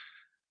needs.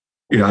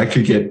 I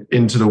could get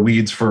into the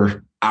weeds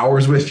for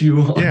hours with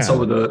you on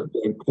some of the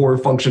core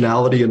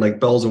functionality and like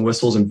bells and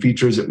whistles and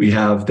features that we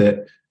have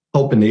that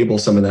help enable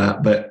some of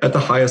that. But at the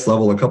highest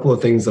level, a couple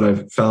of things that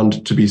I've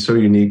found to be so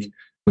unique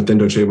within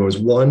Doh-CHAY-boh is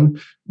one,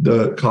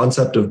 the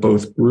concept of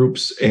both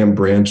groups and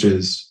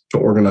branches to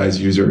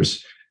organize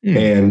users.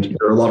 And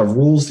there are a lot of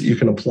rules that you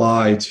can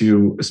apply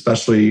to,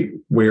 especially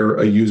where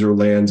a user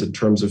lands in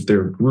terms of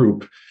their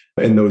group.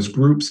 And those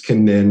groups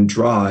can then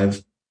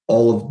drive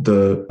all of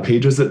the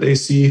pages that they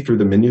see through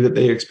the menu that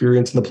they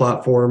experience in the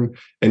platform,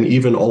 and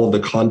even all of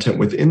the content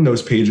within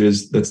those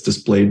pages that's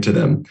displayed to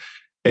them.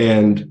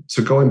 And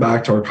so going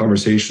back to our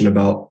conversation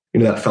about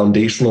that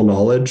foundational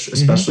knowledge,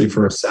 especially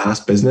for a SaaS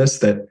business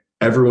that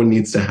everyone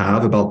needs to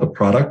have about the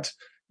product,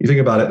 you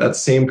think about it, that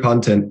same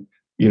content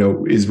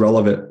is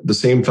relevant. The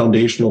same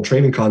foundational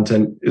training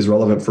content is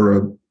relevant for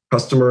a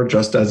customer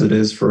just as it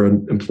is for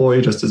an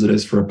employee, just as it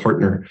is for a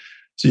partner.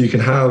 So you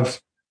can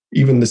have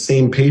even the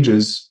same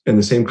pages and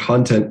the same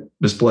content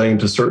displaying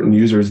to certain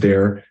users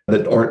there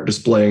that aren't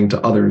displaying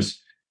to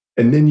others.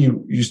 And then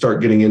you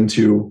start getting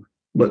into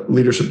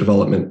leadership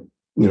development,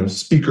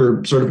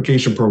 speaker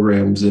certification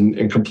programs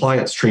and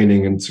compliance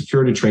training and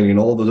security training and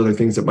all of those other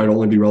things that might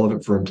only be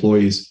relevant for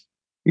employees.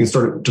 You can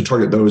start to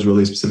target those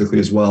really specifically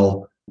as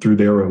well through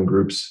their own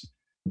groups.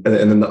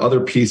 And then the other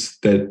piece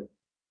that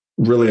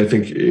really, I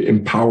think,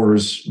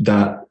 empowers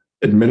that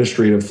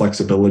administrative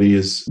flexibility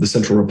is the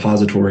central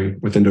repository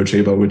within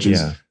Doh-CHAY-boh, which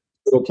is a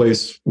little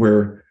place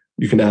where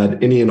you can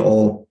add any and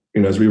all,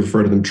 as we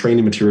refer to them,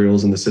 training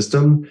materials in the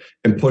system,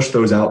 and push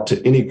those out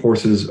to any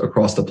courses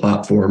across the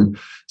platform,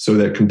 so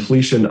that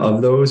completion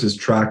of those is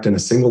tracked in a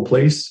single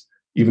place,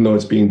 even though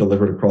it's being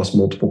delivered across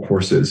multiple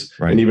courses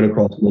and even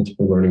across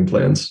multiple learning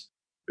plans.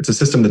 It's a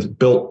system that's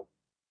built,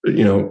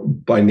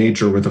 by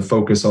nature with a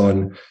focus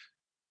on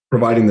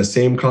providing the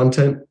same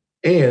content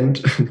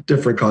and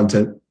different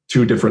content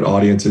to different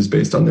audiences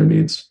based on their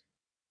needs.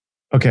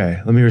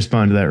 Okay, let me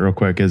respond to that real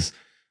quick. Is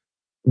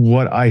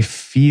what I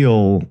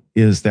feel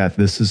is that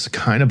this is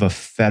kind of a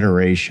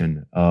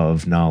federation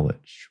of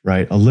knowledge,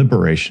 right? A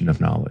liberation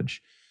of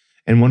knowledge.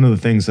 And one of the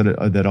things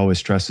that always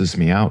stresses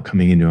me out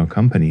coming into a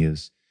company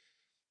is,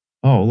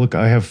 oh, look,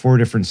 I have 4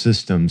 different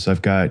systems.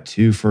 I've got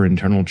 2 for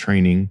internal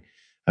training.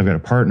 I've got a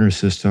partner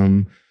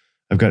system.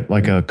 I've got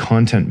like a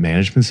content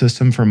management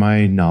system for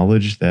my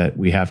knowledge that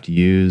we have to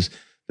use.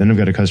 Then I've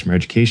got a customer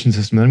education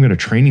system. Then I've got a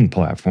training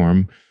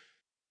platform.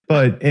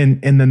 But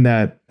and then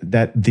that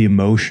the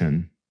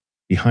emotion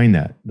behind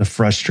that, the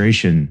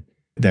frustration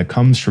that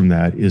comes from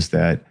that is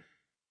that,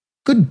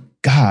 good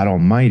God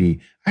Almighty,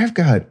 I've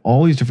got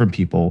all these different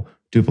people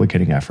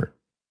duplicating effort,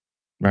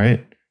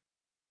 right?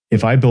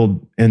 If I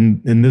build,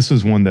 and this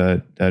is one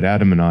that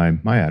Adam and I,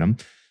 my Adam,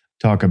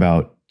 talk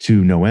about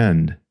to no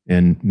end,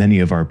 and many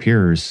of our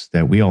peers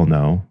that we all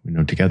know,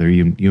 together,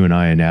 you and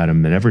I and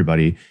Adam and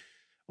everybody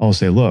all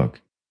say, look,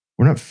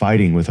 we're not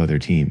fighting with other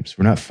teams.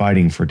 We're not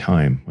fighting for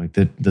time. Like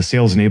the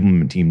sales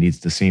enablement team needs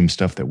the same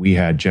stuff that we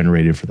had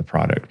generated for the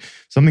product.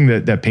 Something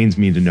that pains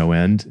me to no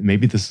end.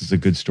 Maybe this is a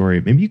good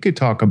story. Maybe you could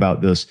talk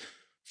about this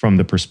from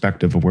the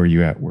perspective of where you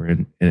were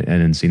in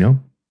Encino.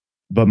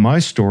 But my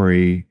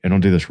story, and I'll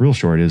do this real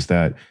short, is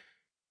that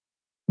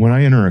when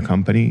I enter a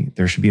company,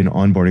 there should be an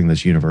onboarding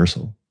that's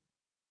universal.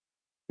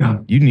 Yeah.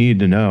 You need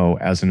to know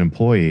as an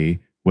employee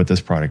what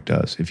this product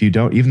does. If you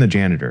don't, even the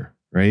janitor,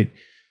 right?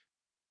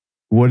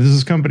 What does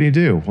this company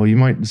do? Well, you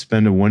might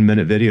spend a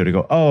 1-minute video to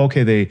go, oh,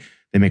 okay, they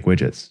make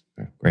widgets.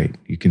 Great,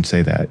 you can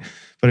say that.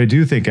 But I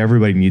do think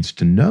everybody needs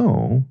to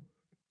know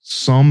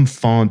some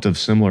font of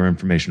similar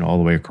information all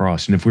the way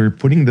across. And if we're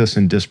putting this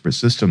in disparate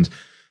systems,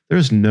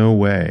 there's no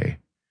way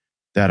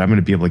that I'm going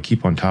to be able to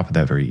keep on top of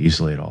that very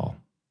easily at all.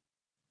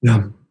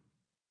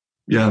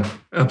 Yeah,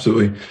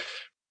 absolutely.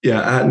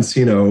 Yeah, at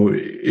Encino,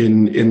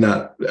 in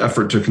that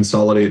effort to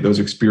consolidate those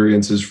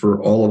experiences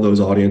for all of those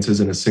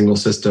audiences in a single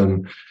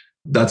system,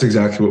 that's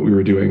exactly what we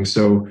were doing.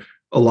 So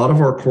a lot of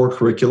our core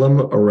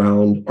curriculum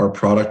around our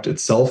product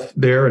itself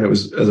there, and it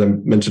was, as I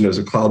mentioned, it was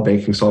a cloud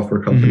banking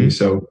software company.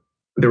 So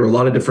there were a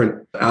lot of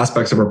different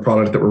aspects of our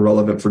product that were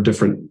relevant for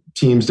different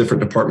teams,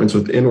 different departments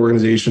within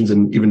organizations,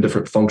 and even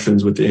different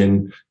functions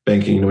within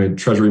banking. We had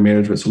treasury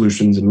management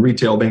solutions and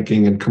retail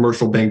banking and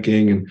commercial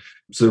banking. And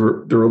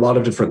so there were a lot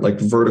of different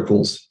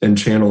verticals and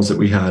channels that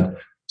we had.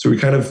 So we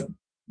kind of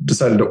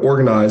decided to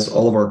organize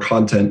all of our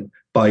content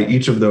by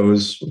each of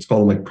those, let's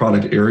call them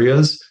product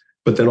areas,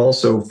 but then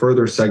also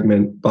further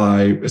segment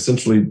by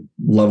essentially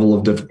level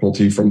of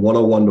difficulty from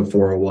 101 to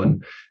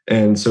 401.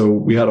 And so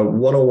we had a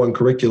 101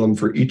 curriculum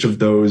for each of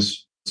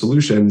those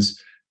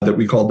solutions that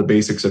we called the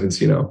basics of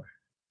nCino.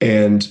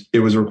 And it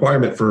was a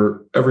requirement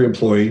for every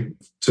employee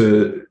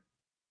to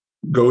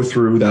go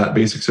through that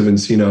basics of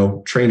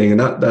nCino training. And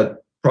that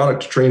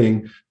product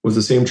training was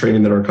the same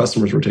training that our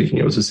customers were taking.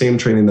 It was the same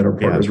training that our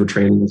partners were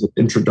training as an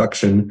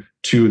introduction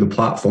to the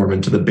platform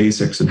and to the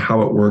basics and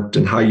how it worked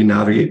and how you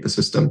navigate the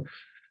system.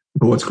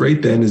 But what's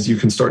great then is you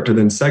can start to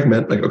then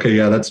segment like, okay,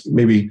 yeah, that's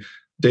maybe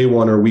day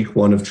one or week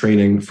one of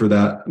training for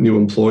that new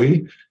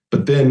employee.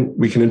 But then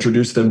we can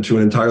introduce them to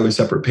an entirely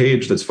separate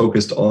page that's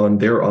focused on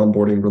their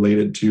onboarding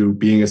related to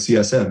being a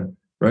CSM,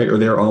 right? Or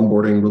their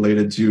onboarding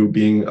related to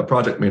being a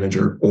project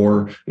manager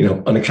or,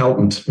 an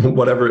accountant,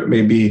 whatever it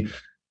may be.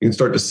 You can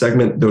start to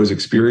segment those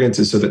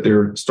experiences so that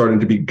they're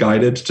starting to be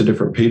guided to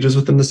different pages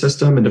within the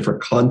system and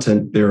different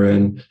content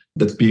therein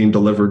that's being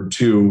delivered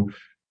to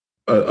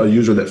a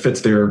user that fits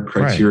their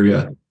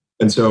criteria. Right.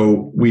 And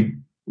so we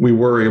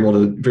were able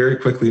to very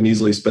quickly and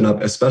easily spin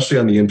up, especially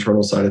on the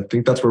internal side. I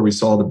think that's where we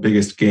saw the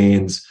biggest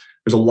gains.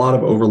 There's a lot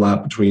of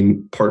overlap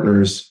between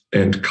partners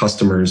and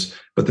customers,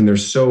 but then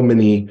there's so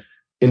many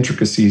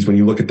intricacies when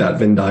you look at that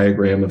Venn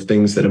diagram of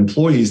things that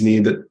employees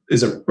need that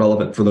isn't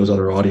relevant for those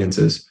other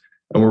audiences.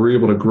 And we were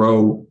able to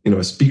grow,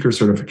 a speaker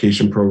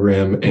certification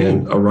program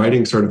and a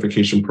writing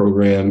certification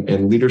program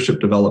and leadership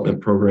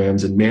development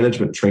programs and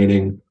management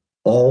training,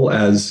 all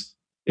as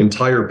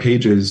entire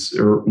pages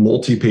or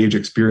multi-page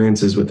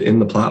experiences within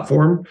the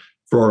platform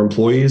for our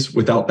employees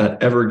without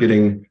that ever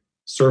getting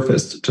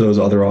surfaced to those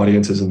other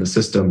audiences in the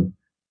system.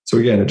 So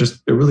again,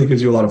 it really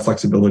gives you a lot of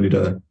flexibility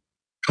to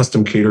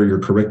custom cater your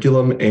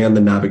curriculum and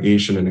the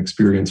navigation and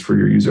experience for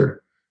your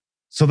user.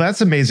 So that's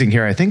amazing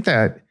here. I think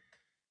that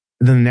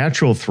the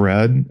natural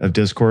thread of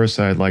discourse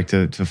I'd like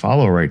to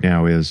follow right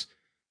now is,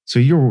 so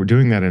you were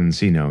doing that in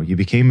nCino. You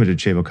became a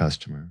Doh-CHAY-boh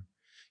customer.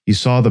 You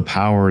saw the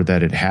power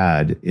that it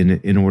had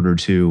in order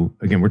to,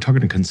 again, we're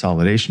talking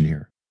consolidation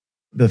here.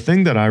 The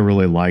thing that I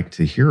really like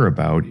to hear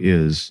about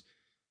is,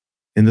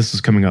 and this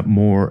is coming up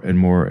more and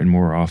more and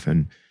more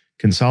often,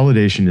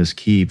 consolidation is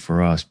key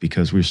for us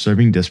because we're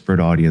serving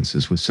disparate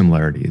audiences with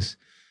similarities.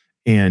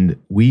 And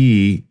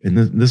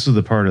this is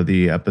the part of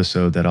the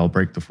episode that I'll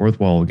break the fourth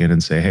wall again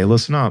and say, hey,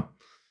 listen up.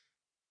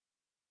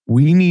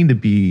 We need to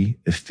be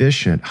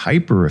efficient,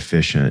 hyper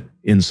efficient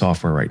in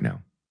software right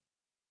now.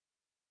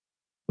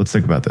 Let's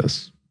think about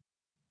this.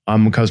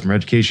 I'm a customer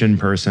education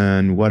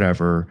person,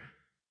 whatever,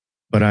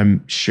 but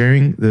I'm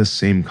sharing this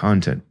same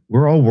content.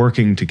 We're all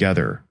working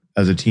together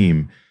as a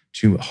team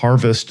to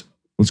harvest,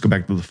 let's go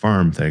back to the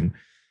farm thing,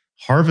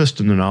 harvest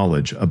the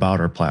knowledge about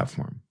our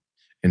platform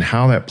and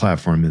how that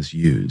platform is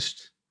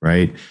used,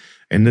 right?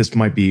 And this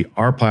might be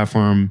our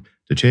platform,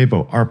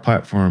 Doh-CHAY-boh, our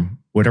platform,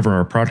 whatever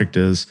our product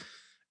is,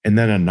 and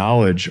then a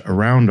knowledge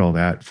around all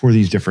that for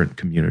these different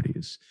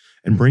communities.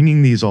 And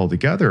bringing these all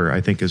together,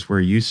 I think, is where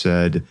you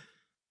said,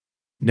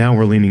 now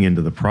we're leaning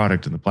into the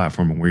product and the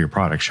platform and where your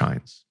product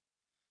shines.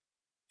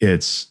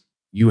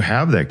 You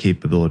have that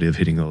capability of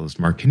hitting those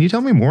marks. Can you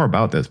tell me more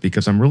about this?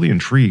 Because I'm really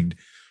intrigued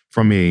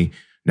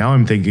now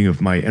I'm thinking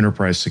of my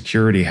enterprise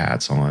security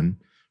hats on,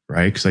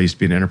 right? Because I used to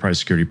be an enterprise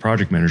security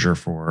project manager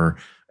for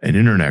an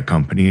internet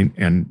company,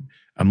 and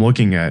I'm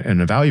looking at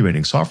and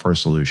evaluating software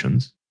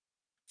solutions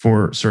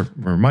for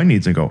my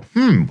needs and go,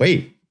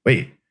 wait.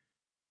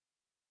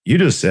 You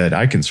just said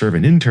I can serve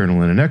an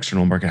internal and an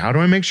external market. How do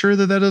I make sure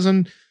that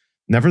doesn't,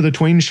 never the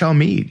twain shall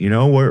meet?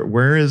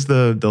 Where is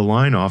the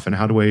line off, and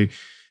how do I,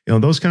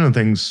 those kind of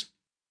things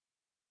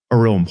are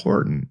real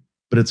important.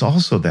 But it's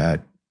also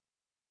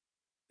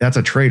that's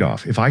a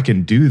trade-off. If I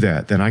can do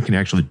that, then I can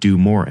actually do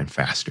more and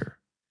faster.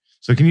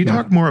 So can you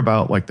talk more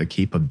about like the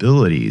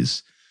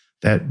capabilities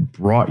that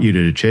brought you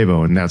to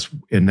Doh-CHAY-boh,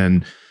 and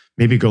then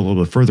maybe go a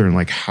little bit further and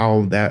like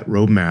how that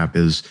roadmap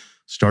is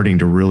starting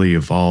to really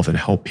evolve and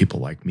help people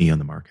like me on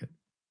the market?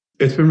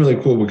 It's been really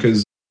cool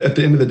because at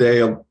the end of the day,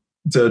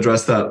 to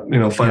address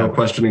that, final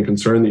question and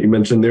concern that you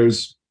mentioned,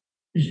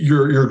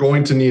 you're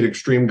going to need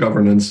extreme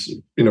governance,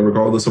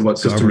 regardless of what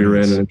system you're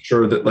in, and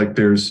ensure that like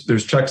there's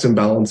checks and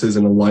balances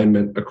and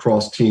alignment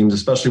across teams,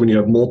 especially when you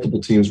have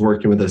multiple teams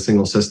working with a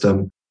single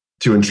system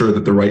to ensure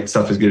that the right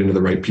stuff is getting to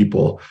the right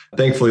people.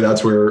 Thankfully,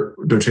 that's where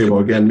Doh-CHAY-boh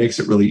again makes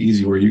it really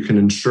easy, where you can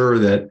ensure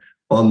that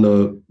on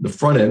the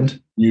front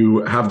end,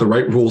 you have the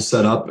right rules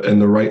set up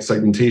and the right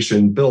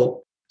segmentation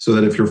built so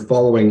that if you're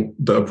following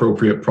the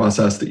appropriate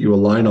process that you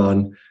align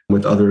on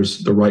with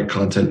others, the right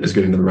content is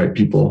getting to the right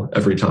people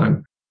every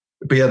time.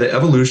 But yeah, the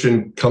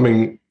evolution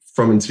coming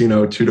from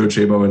nCino to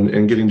Doh-CHAY-boh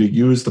and getting to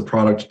use the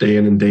product day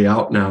in and day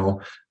out now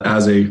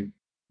as a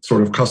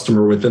sort of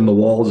customer within the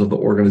walls of the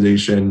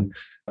organization,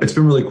 it's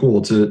been really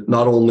cool to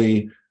not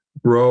only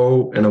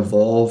grow and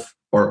evolve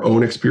our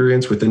own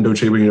experience within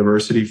Doh-CHAY-boh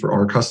University for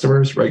our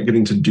customers, right?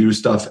 Getting to do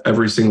stuff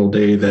every single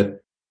day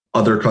that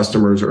other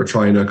customers are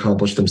trying to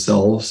accomplish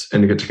themselves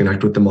and to get to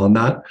connect with them on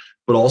that,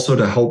 but also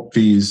to help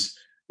these,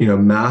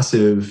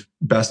 massive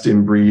best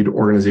in breed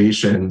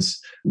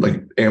organizations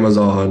like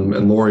Amazon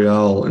and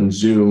L'Oreal and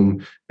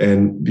Zoom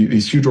and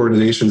these huge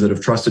organizations that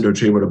have trusted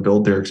Docebo to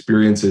build their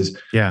experiences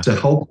to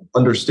help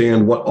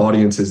understand what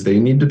audiences they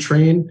need to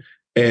train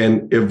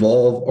and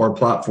evolve our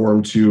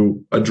platform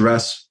to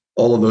address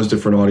all of those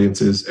different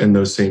audiences and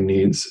those same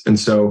needs. And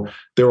so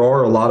there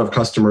are a lot of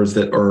customers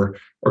that are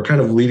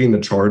kind of leading the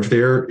charge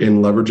there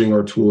in leveraging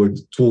our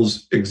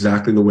tools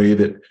exactly the way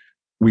that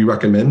we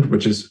recommend,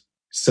 which is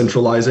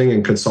centralizing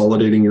and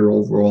consolidating your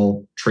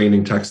overall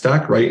training tech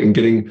stack, right? And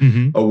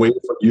getting away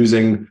from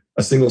using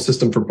a single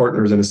system for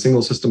partners and a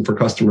single system for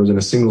customers and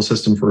a single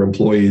system for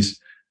employees.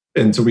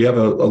 And so we have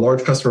a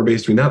large customer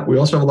base doing that. We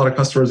also have a lot of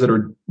customers that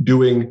are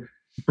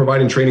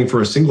providing training for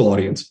a single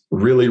audience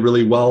really,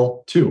 really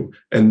well too.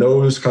 And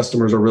those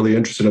customers are really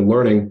interested in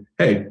learning,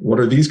 hey, what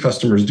are these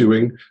customers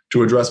doing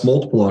to address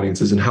multiple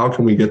audiences and how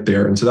can we get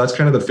there? And so that's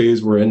kind of the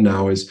phase we're in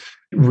now, is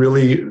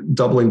really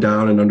doubling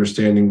down and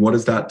understanding what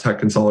does that tech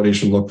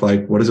consolidation look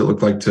like? What does it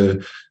look like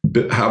to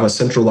have a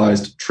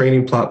centralized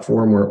training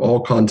platform where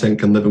all content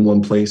can live in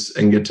one place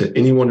and get to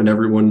anyone and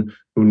everyone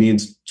who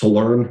needs to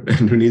learn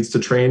and who needs to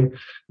train,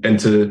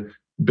 and to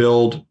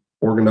build,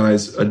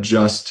 organize,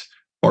 adjust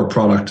our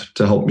product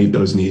to help meet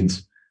those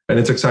needs. And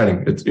it's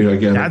exciting. It's,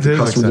 again, the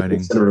customers are the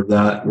center of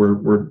that.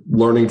 We're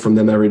learning from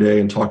them every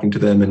day and talking to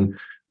them and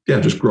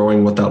just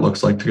growing what that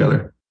looks like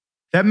together.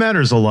 That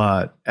matters a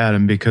lot,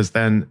 Adam, because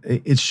then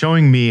it's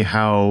showing me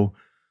how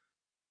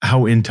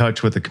in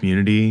touch with the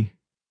community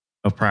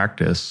of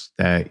practice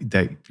that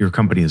your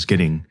company is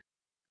getting.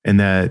 And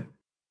that,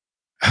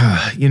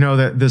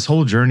 that this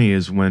whole journey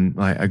is when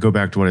I go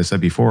back to what I said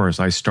before, is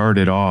I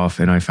started off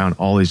and I found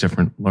all these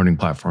different learning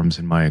platforms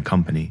in my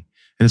company.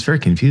 And it's very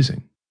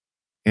confusing.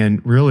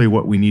 And really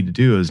what we need to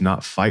do is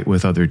not fight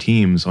with other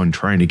teams on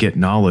trying to get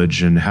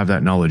knowledge and have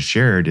that knowledge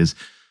shared. Is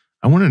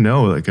I want to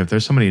know, like, if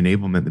there's somebody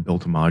enablement that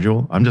built a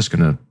module, I'm just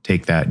going to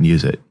take that and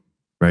use it,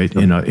 right?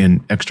 Sure.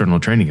 In external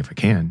training if I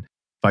can.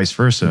 Vice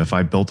versa, if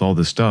I built all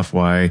this stuff,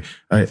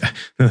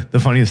 the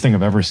funniest thing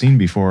I've ever seen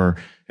before,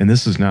 and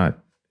this is not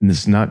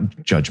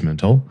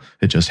judgmental,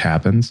 it just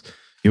happens.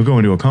 You'll go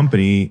into a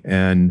company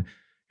and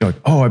you're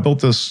like, oh, I built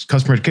this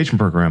customer education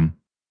program.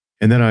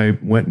 And then I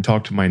went and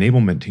talked to my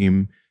enablement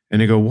team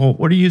and they go, well,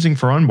 what are you using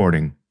for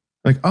onboarding?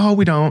 Like, oh,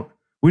 we don't.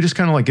 We just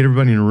kind of like get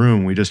everybody in a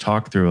room. We just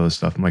talk through all this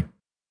stuff. I'm like,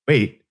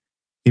 wait,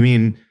 you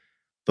mean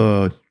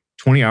the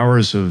 20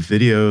 hours of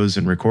videos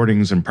and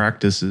recordings and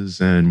practices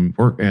and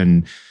work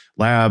and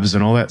labs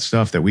and all that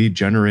stuff that we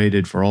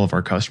generated for all of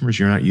our customers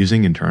you're not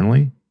using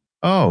internally?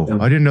 Oh,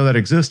 I didn't know that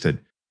existed.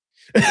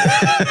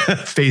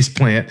 Face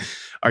plant.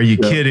 Are you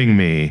kidding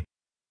me?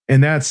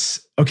 And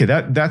that's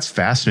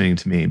fascinating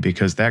to me,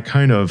 because that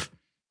kind of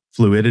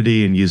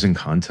fluidity in using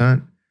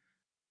content,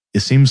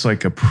 it seems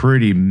like a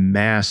pretty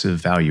massive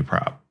value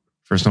prop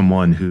for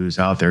someone who's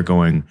out there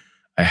going,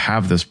 I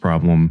have this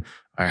problem,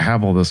 I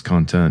have all this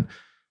content,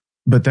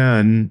 but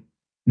then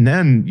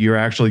you're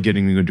actually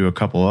getting to do a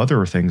couple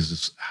other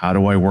things. How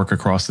do I work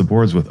across the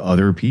boards with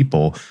other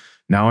people?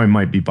 Now I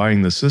might be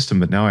buying the system,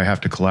 but now I have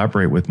to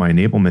collaborate with my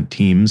enablement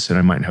teams, and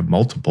I might have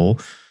multiple.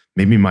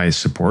 Maybe my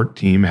support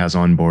team has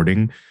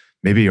onboarding.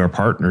 Maybe our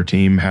partner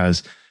team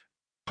has.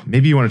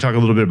 Maybe you want to talk a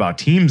little bit about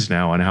teams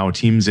now and how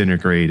teams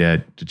integrate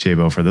at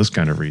Doh-CHAY-boh for this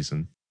kind of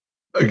reason.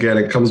 Again,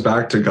 it comes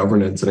back to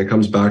governance and it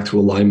comes back to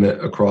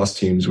alignment across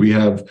teams. We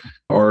have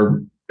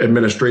our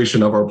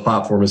administration of our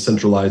platform is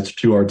centralized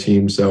to our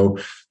team. So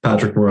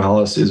Patrick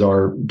Morales is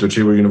our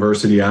Doh-CHAY-boh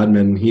University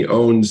admin. He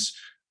owns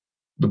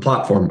the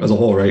platform as a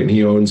whole, right? And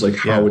he owns like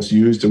how it's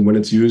used and when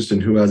it's used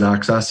and who has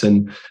access.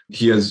 And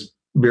he has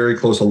very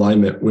close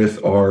alignment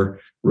with our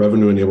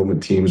revenue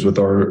enablement teams, with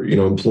our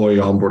employee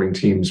onboarding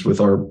teams, with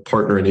our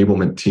partner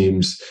enablement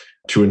teams,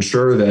 to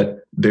ensure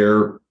that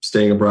they're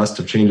staying abreast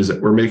of changes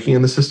that we're making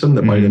in the system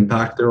that might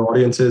impact their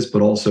audiences,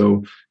 but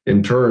also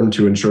in turn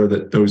to ensure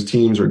that those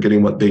teams are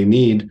getting what they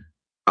need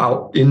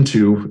out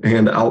into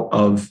and out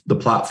of the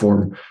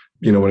platform.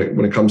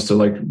 When it comes to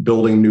like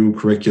building new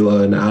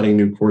curricula and adding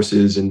new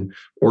courses and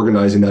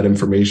organizing that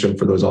information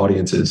for those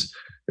audiences,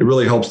 it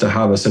really helps to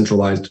have a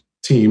centralized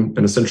team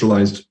and a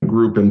centralized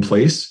group in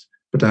place,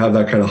 but to have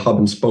that kind of hub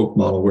and spoke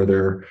model where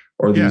there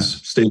are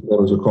these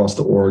stakeholders across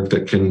the org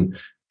that can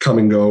come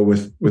and go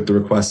with the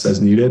requests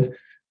as needed.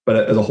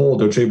 But as a whole,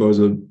 Doh-CHAY-boh is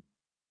a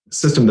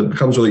system that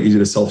becomes really easy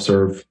to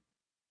self-serve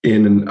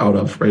in and out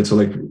of, right? So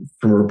like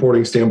from a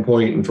reporting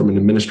standpoint and from an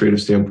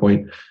administrative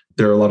standpoint,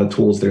 there are a lot of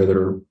tools there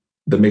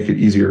that make it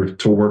easier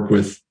to work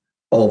with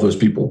all of those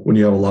people when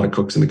you have a lot of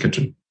cooks in the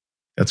kitchen.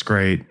 That's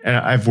great. And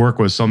I've worked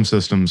with some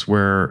systems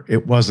where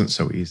it wasn't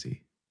so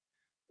easy,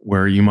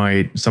 where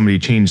somebody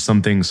changed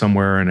something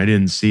somewhere and I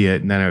didn't see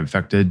it, and then it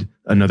affected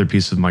another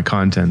piece of my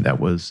content that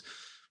was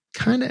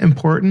kind of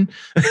important.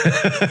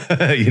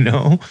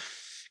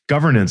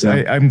 Governance.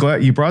 Yeah. I'm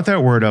glad you brought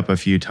that word up a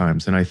few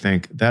times. And I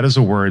think that is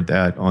a word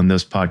that on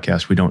this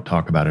podcast, we don't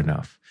talk about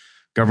enough.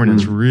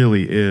 Governance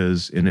really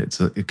is, and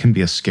it can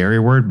be a scary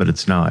word, but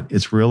it's not.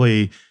 It's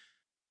really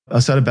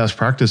a set of best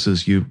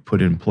practices you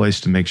put in place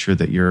to make sure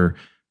that you're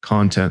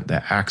content,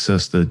 the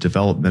access, the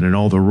development, and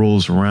all the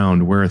rules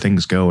around where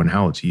things go and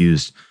how it's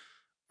used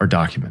are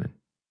documented.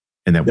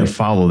 And that we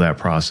follow that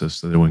process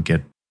so that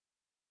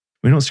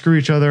we don't screw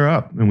each other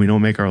up and we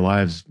don't make our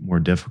lives more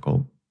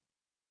difficult.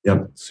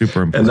 Yep.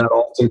 Super important. And that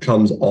often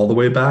comes all the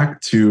way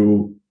back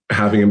to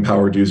having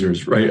empowered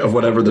users, right? Of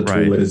whatever the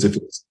tool is. If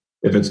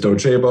it's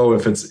Doh-CHAY-boh,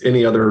 if it's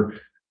any other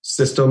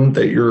system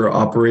that you're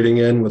operating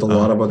in with a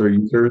lot of other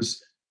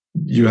users,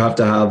 you have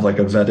to have like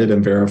a vetted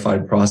and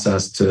verified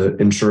process to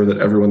ensure that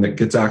everyone that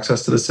gets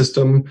access to the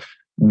system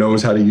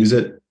knows how to use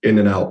it in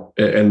and out.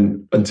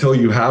 And until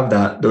you have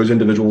that, those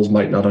individuals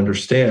might not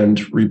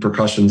understand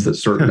repercussions that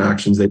certain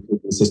actions they take in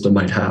the system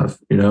might have,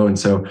 And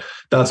so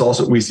that's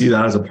also, we see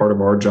that as a part of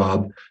our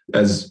job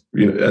as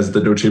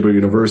the Doh-CHAY-boh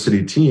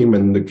University team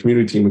and the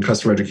community team and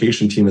customer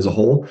education team as a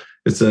whole,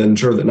 is to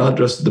ensure that not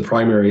just the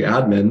primary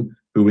admin,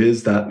 who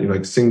is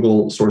that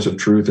single source of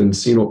truth and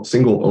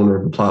single owner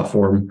of the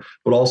platform,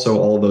 but also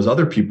all of those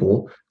other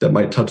people that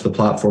might touch the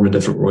platform in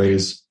different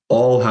ways,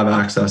 all have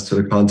access to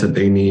the content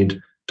they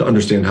need to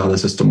understand how the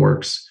system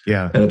works.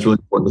 Yeah. And it's really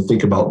important to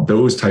think about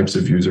those types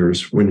of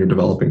users when you're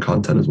developing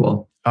content as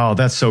well. Oh,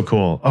 that's so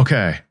cool.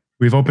 Okay.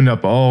 We've opened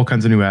up all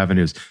kinds of new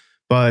avenues.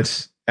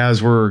 But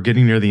as we're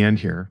getting near the end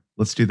here,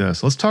 let's do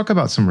this. Let's talk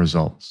about some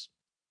results.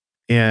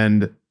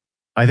 And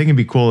I think it'd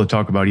be cool to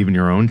talk about even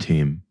your own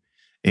team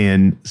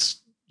and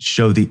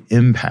show the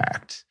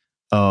impact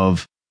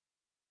of,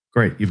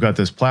 great, you've got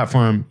this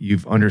platform,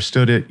 you've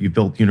understood it, you've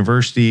built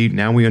university.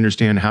 Now we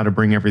understand how to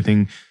bring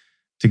everything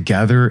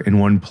together in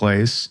one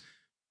place.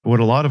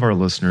 What a lot of our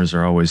listeners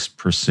are always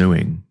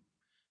pursuing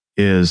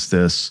is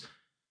this,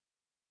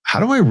 how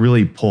do I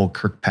really pull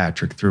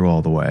Kirkpatrick through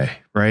all the way,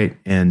 right?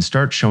 And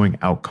start showing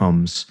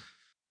outcomes.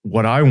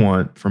 What I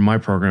want from my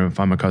program, if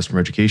I'm a customer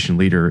education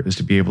leader, is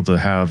to be able to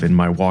have in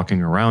my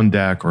walking around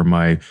deck or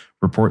my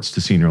reports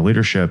to senior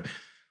leadership,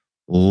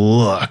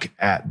 look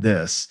at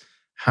this.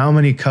 How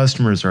many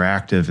customers are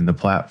active in the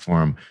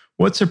platform?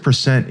 What's a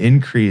 %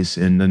 increase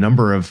in the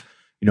number of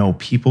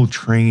people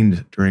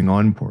trained during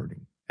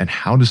onboarding? And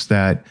how does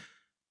that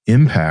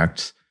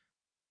impact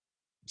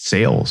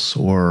sales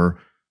or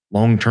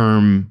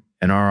long-term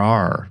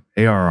NRR,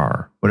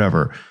 ARR,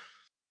 whatever?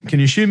 Can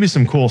you shoot me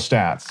some cool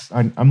stats?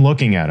 I'm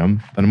looking at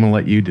them, but I'm going to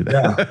let you do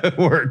that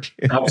work.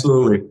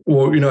 Absolutely.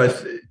 Well,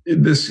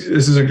 this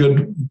is a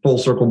good full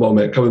circle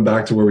moment coming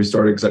back to where we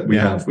started,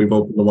 because we've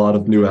opened a lot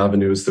of new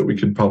avenues that we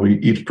could probably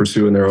each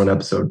pursue in their own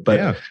episode.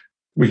 But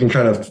we can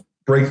kind of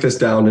break this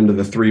down into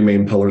the three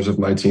main pillars of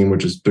my team,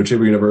 which is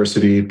Doh-CHAY-boh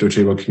University,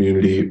 Doh-CHAY-boh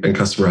Community, and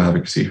customer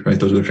advocacy, right?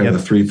 Those are kind of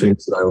the three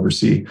things that I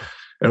oversee.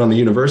 And on the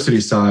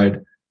university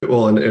side,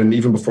 well, and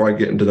even before I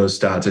get into those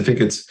stats, I think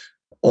it's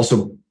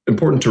also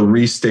important to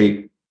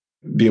restate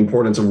the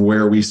importance of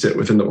where we sit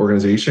within the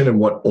organization and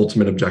what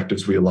ultimate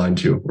objectives we align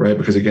to, right?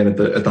 Because again, at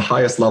the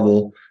highest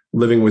level,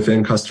 living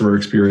within customer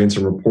experience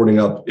and reporting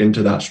up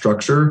into that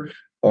structure,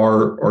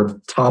 our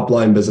top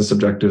line business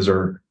objectives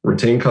are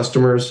retain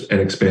customers and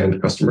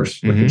expand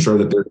customers, making sure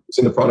that they're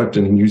using the product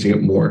and using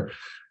it more.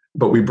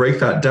 But we break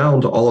that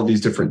down to all of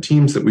these different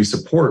teams that we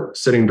support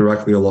sitting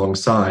directly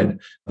alongside.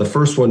 The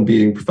first one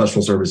being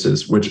professional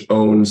services, which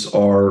owns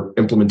our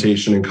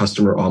implementation and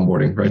customer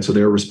onboarding, right? So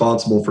they're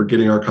responsible for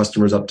getting our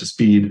customers up to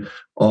speed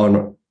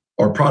on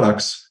our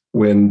products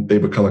when they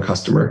become a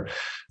customer.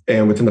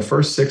 And within the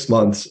first 6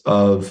 months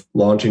of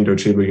launching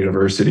Doh-CHAY-boh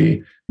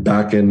University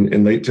back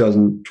in late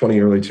 2020,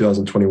 early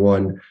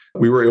 2021,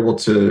 we were able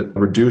to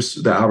reduce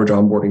the average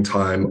onboarding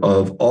time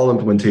of all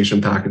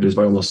implementation packages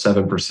by almost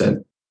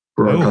 7%.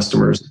 For our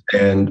customers.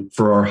 And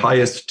for our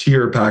highest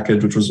tier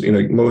package, which was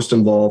most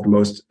involved,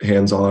 most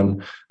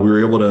hands-on, we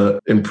were able to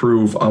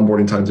improve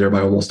onboarding times there by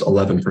almost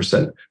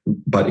 11%,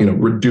 but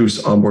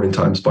reduce onboarding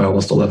times by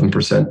almost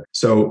 11%.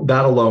 So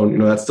that alone,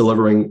 that's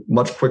delivering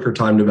much quicker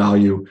time to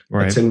value.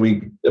 Right. A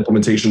 10-week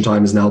implementation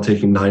time is now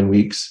taking 9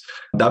 weeks.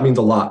 That means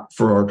a lot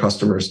for our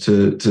customers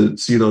to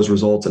see those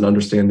results and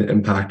understand the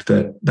impact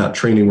that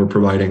training we're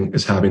providing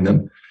is having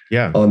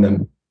on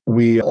them.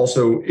 We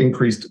also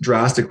increased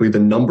drastically the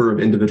number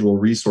of individual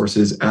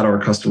resources at our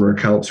customer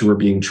accounts who were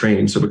being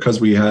trained. So because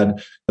we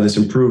had this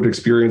improved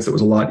experience that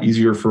was a lot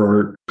easier for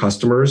our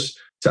customers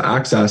to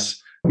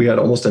access, we had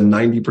almost a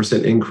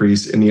 90%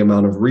 increase in the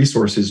amount of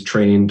resources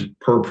trained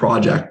per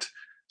project.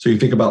 So you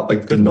think about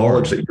the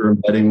knowledge that you're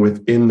embedding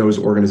within those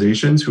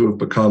organizations who have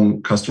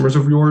become customers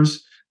of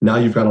yours. Now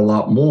you've got a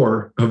lot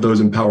more of those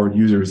empowered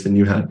users than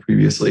you had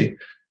previously.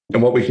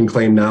 And what we can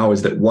claim now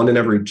is that 1 in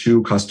every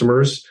 2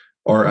 customers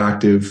are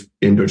active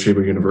in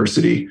Doh-CHAY-boh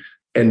University.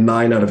 And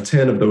 9 out of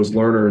 10 of those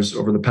learners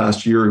over the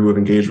past year who have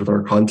engaged with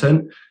our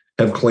content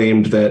have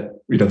claimed that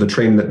the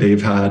training that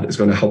they've had is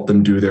going to help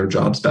them do their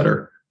jobs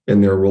better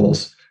in their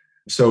roles.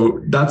 So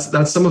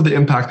that's some of the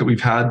impact that we've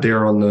had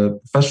there on the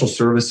professional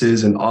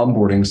services and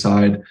onboarding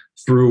side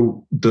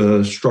through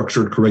the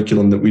structured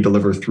curriculum that we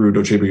deliver through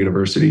Doh-CHAY-boh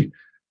University.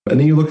 And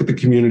then you look at the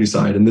community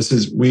side, and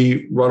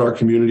we run our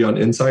community on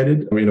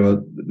Insighted,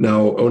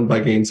 now owned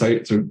by Gainsight.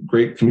 It's a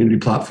great community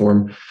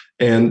platform.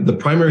 And the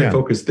primary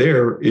focus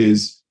there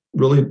is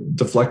really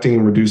deflecting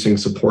and reducing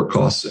support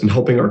costs and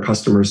helping our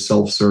customers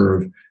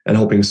self-serve and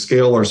helping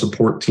scale our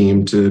support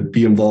team to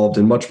be involved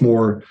in much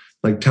more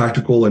like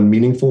tactical and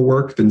meaningful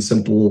work than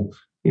simple,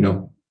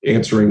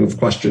 answering of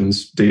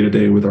questions day to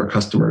day with our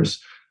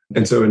customers.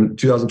 And so in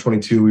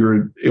 2022, we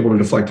were able to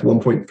deflect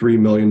 $1.3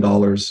 million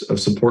of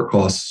support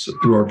costs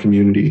through our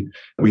community.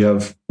 We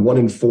have 1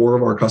 in 4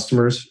 of our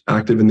customers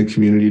active in the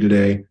community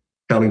today,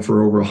 accounting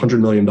for over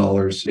 $100 million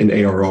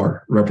in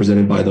ARR,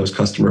 represented by those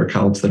customer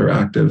accounts that are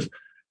active.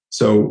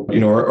 So,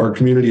 our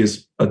community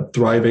is a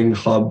thriving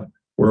hub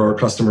where our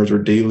customers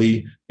are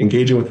daily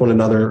engaging with one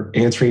another,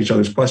 answering each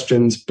other's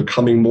questions,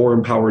 becoming more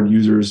empowered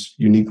users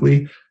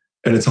uniquely.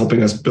 And it's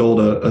helping us build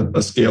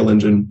a scale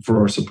engine for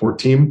our support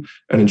team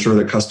and ensure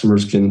that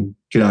customers can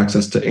get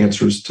access to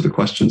answers to the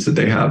questions that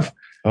they have.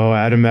 Oh,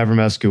 Adam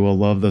Avramescu will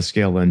love the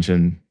scale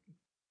engine.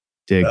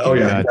 Dig. Oh,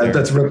 yeah.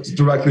 That's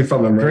directly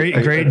from him. Right?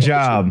 Great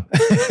job.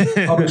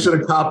 Probably should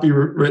have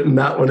copywritten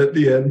that one at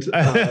the end.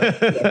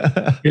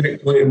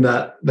 Can't claim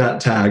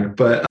that tag.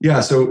 But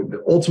yeah, so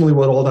ultimately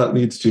what all that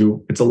leads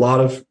to, it's a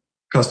lot of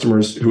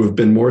customers who have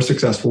been more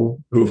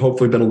successful, who have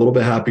hopefully been a little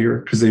bit happier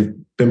because they've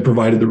been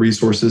provided the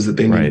resources that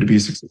they needed to be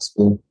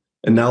successful.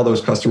 And now those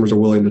customers are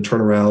willing to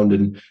turn around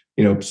and,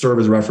 serve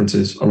as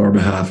references on our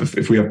behalf.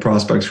 If we have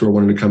prospects who are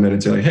wanting to come in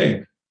and say like,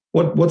 hey,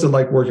 what's it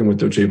like working with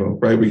Doh-CHAY-boh,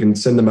 right? We can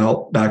send them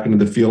out back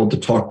into the field to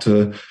talk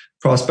to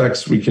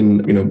prospects. We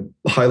can,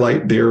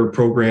 highlight their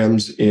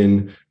programs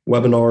in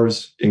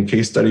webinars, in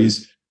case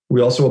studies.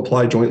 We also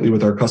apply jointly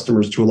with our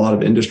customers to a lot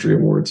of industry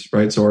awards,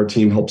 right? So our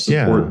team helps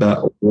support that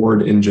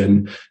award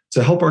engine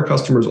to help our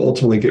customers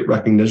ultimately get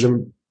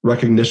recognition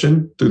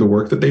through the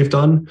work that they've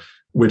done,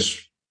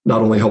 which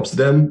not only helps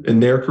them in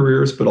their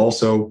careers, but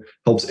also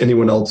helps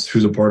anyone else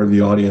who's a part of the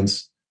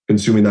audience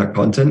consuming that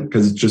content,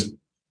 because it's just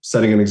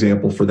setting an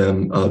example for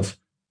them of,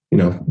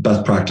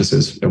 best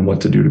practices and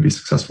what to do to be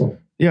successful.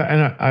 Yeah.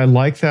 And I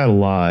like that a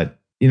lot.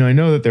 I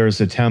know that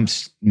there's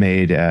attempts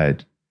made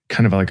at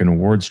kind of like an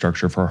award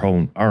structure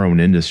for our own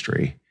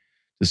industry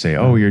to say,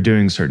 oh, you're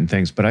doing certain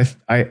things. But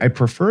I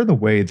prefer the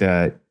way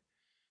that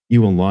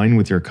you align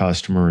with your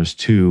customers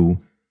to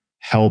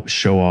help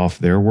show off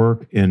their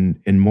work in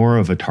more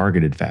of a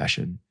targeted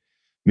fashion.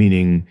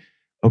 Meaning,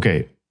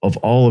 okay, of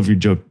all of your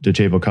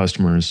Doh-CHAY-boh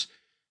customers,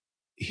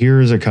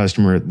 here's a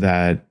customer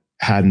that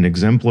had an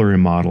exemplary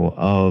model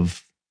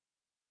of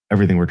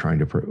everything we're trying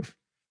to prove.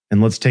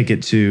 And let's take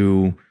it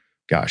to,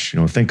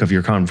 think of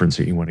your conference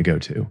that you want to go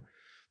to.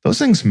 Those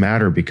things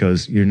matter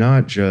because you're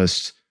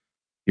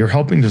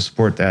helping to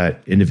support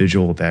that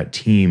individual, that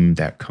team,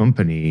 that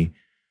company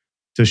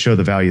to show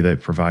the value they've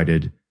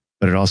provided,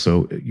 but it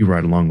also, you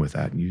ride along with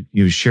that.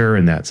 You share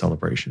in that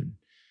celebration.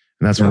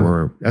 And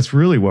that's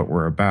really what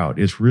we're about.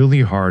 It's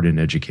really hard in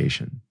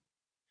education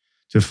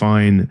to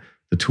find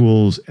the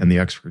tools and the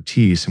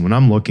expertise. And when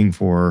I'm looking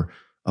for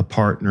a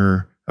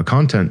partner, a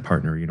content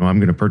partner, I'm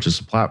going to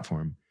purchase a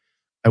platform,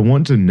 I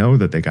want to know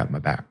that they got my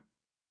back.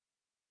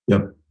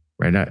 Yep.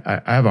 Right.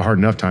 I have a hard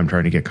enough time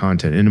trying to get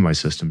content into my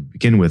system. To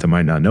begin with, I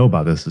might not know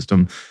about the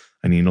system.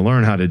 I need to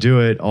learn how to do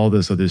it, all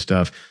this other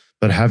stuff.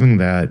 But having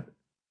that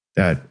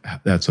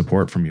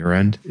support from your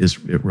end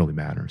it really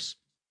matters.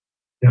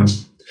 Yeah.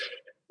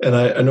 And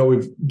I know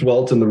we've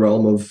dwelt in the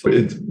realm of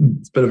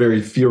it's been a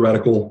very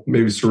theoretical,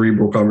 maybe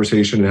cerebral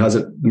conversation. It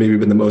hasn't maybe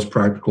been the most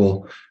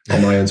practical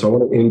on my end. So I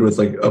want to end with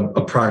like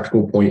a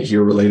practical point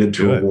here related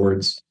to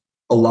awards.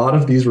 A lot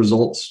of these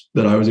results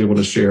that I was able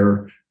to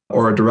share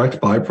are a direct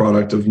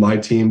byproduct of my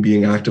team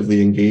being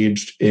actively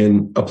engaged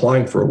in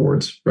applying for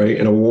awards, right?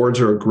 And awards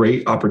are a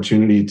great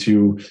opportunity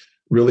to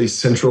really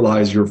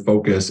centralize your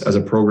focus as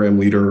a program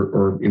leader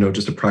or,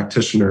 just a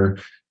practitioner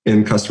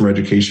in customer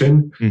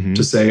education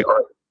to say, all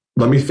right,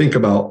 let me think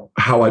about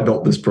how I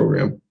built this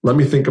program. Let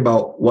me think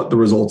about what the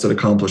results it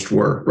accomplished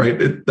were,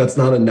 right? That's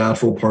not a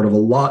natural part of a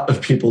lot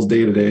of people's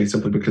day-to-day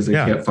simply because they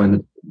can't find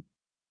it.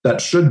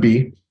 That should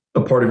be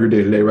a part of your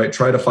day-to-day, right?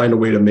 Try to find a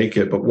way to make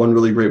it. But one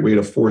really great way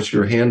to force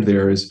your hand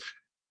there is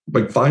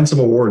like find some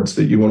awards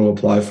that you want to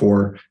apply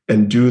for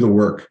and do the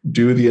work,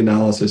 do the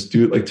analysis,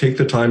 take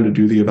the time to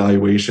do the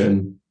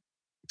evaluation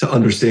to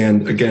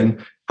understand,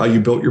 again, how you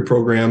built your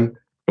program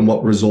and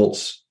what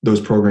results those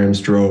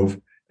programs drove.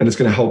 And it's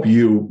going to help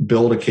you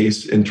build a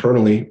case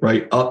internally,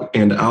 right, up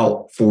and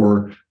out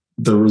for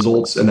the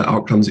results and the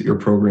outcomes that your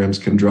programs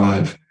can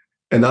drive.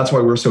 And that's why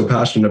we're so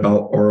passionate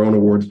about our own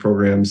awards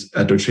programs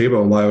at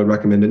Doh-CHAY-boh, and why I would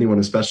recommend anyone,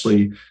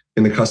 especially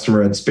in the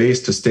customer ed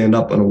space, to stand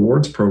up an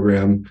awards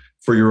program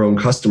for your own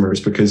customers,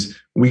 because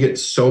we get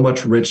so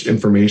much rich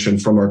information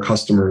from our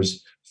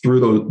customers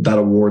through that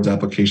awards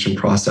application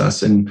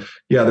process. And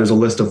yeah, there's a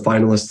list of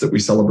finalists that we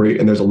celebrate,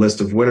 and there's a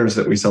list of winners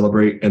that we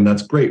celebrate, and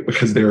that's great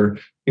because they're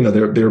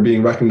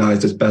being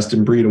recognized as best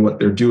in breed in what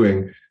they're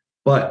doing.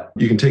 But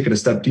you can take it a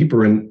step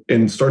deeper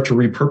and start to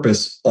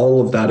repurpose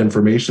all of that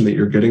information that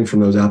you're getting from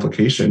those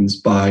applications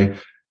by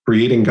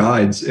creating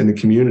guides in the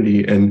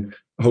community and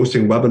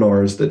hosting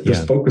webinars that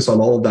just focus on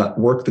all of that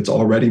work that's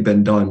already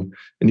been done.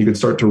 And you can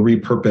start to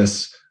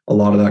repurpose a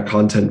lot of that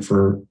content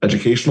for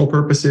educational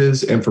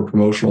purposes and for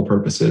promotional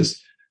purposes.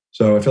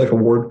 So I feel like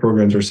award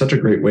programs are such a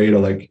great way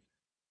to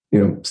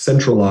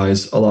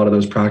centralize a lot of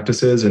those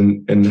practices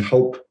and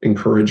help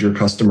encourage your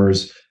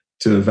customers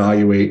to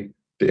evaluate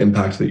the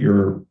impact that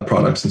your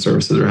products and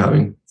services are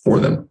having for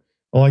them.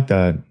 I like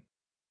that.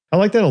 I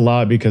like that a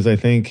lot because I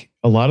think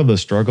a lot of the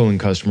struggle in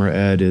customer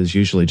ed is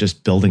usually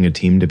just building a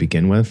team to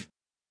begin with.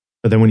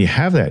 But then when you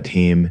have that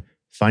team,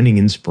 finding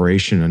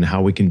inspiration on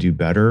how we can do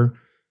better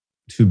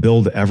to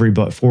build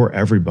for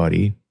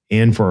everybody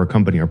and for our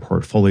company, our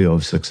portfolio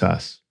of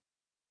success.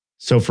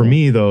 So for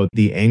me, though,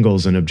 the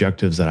angles and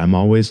objectives that I'm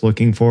always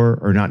looking for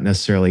are not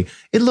necessarily,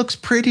 it looks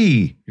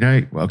pretty.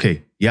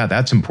 Okay, yeah,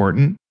 that's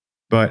important.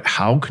 But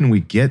how can we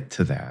get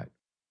to that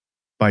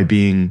by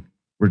being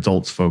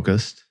results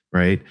focused,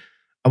 right?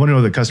 I want to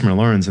know the customer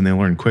learns and they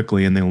learn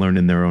quickly and they learn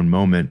in their own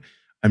moment.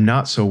 I'm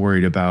not so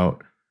worried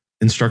about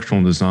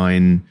instructional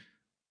design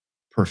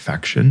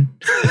perfection.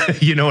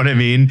 You know what I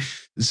mean?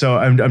 So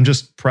I'm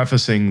just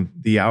prefacing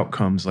the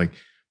outcomes, like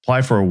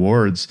apply for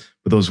awards,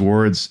 but those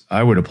awards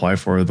I would apply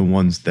for are the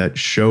ones that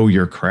show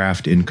your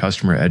craft in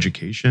customer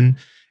education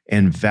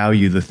and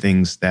value the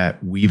things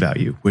that we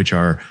value, which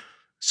are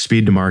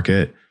speed to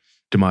market,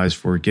 optimize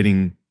for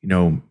getting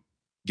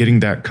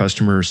that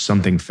customer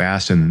something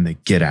fast and then they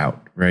get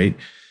out, right?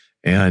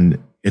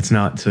 And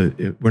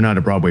we're not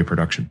a Broadway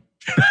production.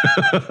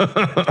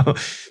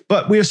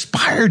 But we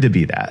aspire to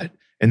be that.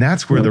 And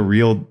that's where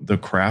the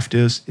craft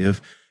is.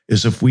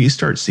 If we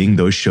start seeing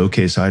those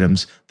showcase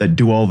items that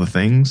do all the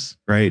things,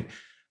 right?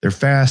 They're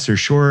fast, they're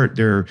short,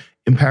 they're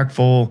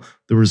impactful,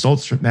 the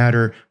results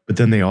matter, but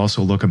then they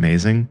also look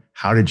amazing.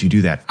 How did you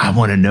do that? I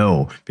want to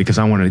know because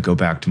I want to go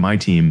back to my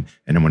team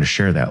and I want to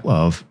share that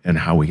love and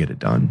how we get it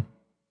done.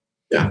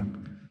 Yeah.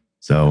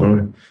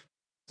 So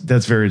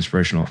that's very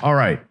inspirational. All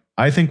right.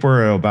 I think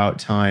we're about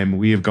time.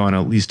 We have gone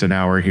at least an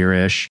hour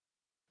here-ish.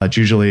 That's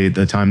usually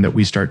the time that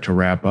we start to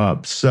wrap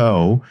up.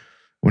 So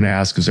I want to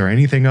ask, is there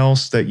anything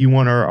else that you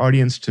want our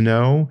audience to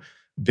know?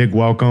 Big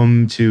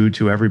welcome to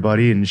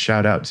everybody and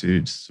shout out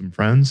to some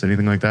friends,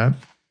 anything like that?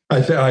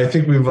 I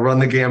think we've run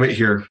the gamut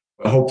here.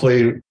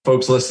 Hopefully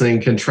folks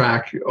listening can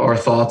track our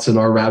thoughts and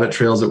our rabbit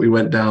trails that we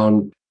went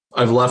down.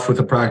 I've left with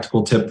a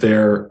practical tip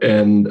there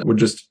and would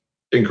just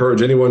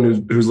encourage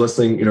anyone who's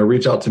listening,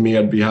 reach out to me.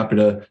 I'd be happy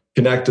to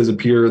connect as a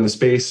peer in the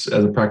space,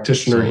 as a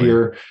practitioner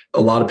here.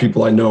 A lot of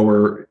people I know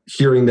are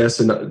hearing this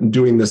and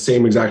doing the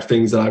same exact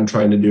things that I'm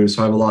trying to do.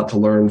 So I have a lot to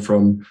learn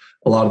from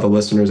a lot of the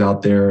listeners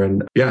out there.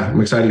 And yeah,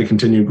 I'm excited to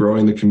continue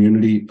growing the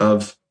community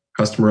of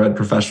customer ed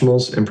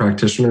professionals and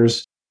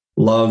practitioners.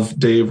 Love,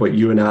 Dave, what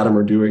you and Adam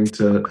are doing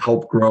to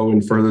help grow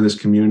and further this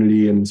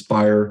community and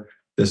inspire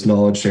this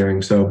knowledge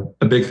sharing. So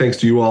a big thanks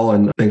to you all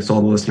and thanks to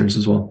all the listeners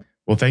as well.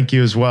 Well, thank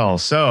you as well.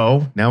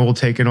 So now we'll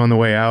take it on the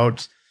way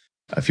out.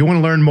 If you want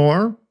to learn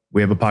more, we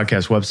have a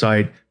podcast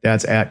website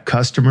that's at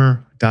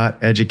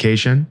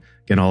customer.education.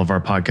 Again, all of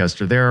our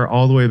podcasts are there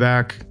all the way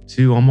back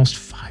to almost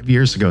 5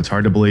 years ago. It's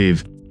hard to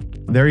believe.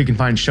 There you can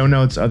find show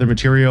notes, other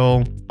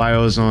material,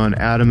 bios on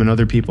Adam and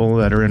other people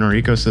that are in our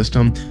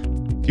ecosystem.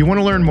 If you want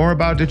to learn more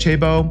about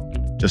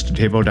Doh-CHAY-boh, just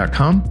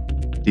dohcebo.com,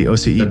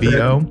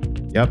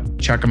 Docebo. Yep,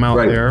 check them out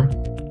there.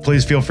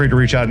 Please feel free to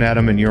reach out to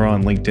Adam, and you're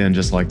on LinkedIn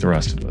just like the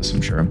rest of us,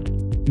 I'm sure.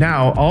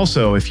 Now,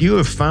 also, if you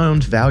have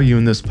found value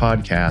in this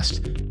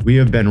podcast, we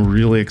have been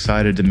really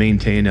excited to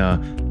maintain a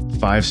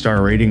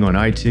 5-star rating on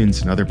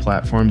iTunes and other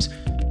platforms.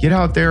 Get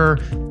out there,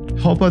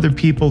 help other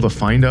people to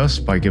find us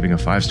by giving a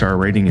 5-star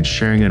rating and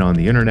sharing it on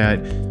the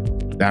internet.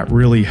 That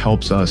really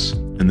helps us,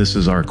 and this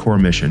is our core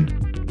mission,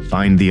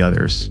 find the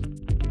others.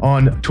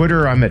 On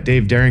Twitter, I'm at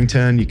Dave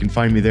Derington. You can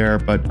find me there,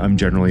 but I'm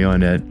generally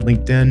on at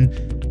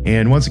LinkedIn.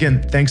 And once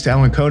again, thanks to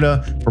Alan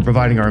Coda for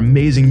providing our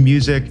amazing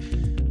music.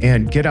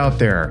 And get out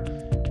there.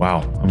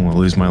 Wow, I'm going to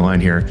lose my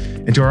line here.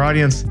 And to our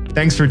audience,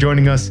 thanks for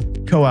joining us.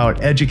 Go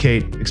out,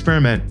 educate,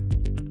 experiment,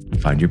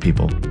 and find your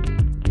people.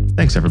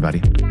 Thanks,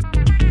 everybody.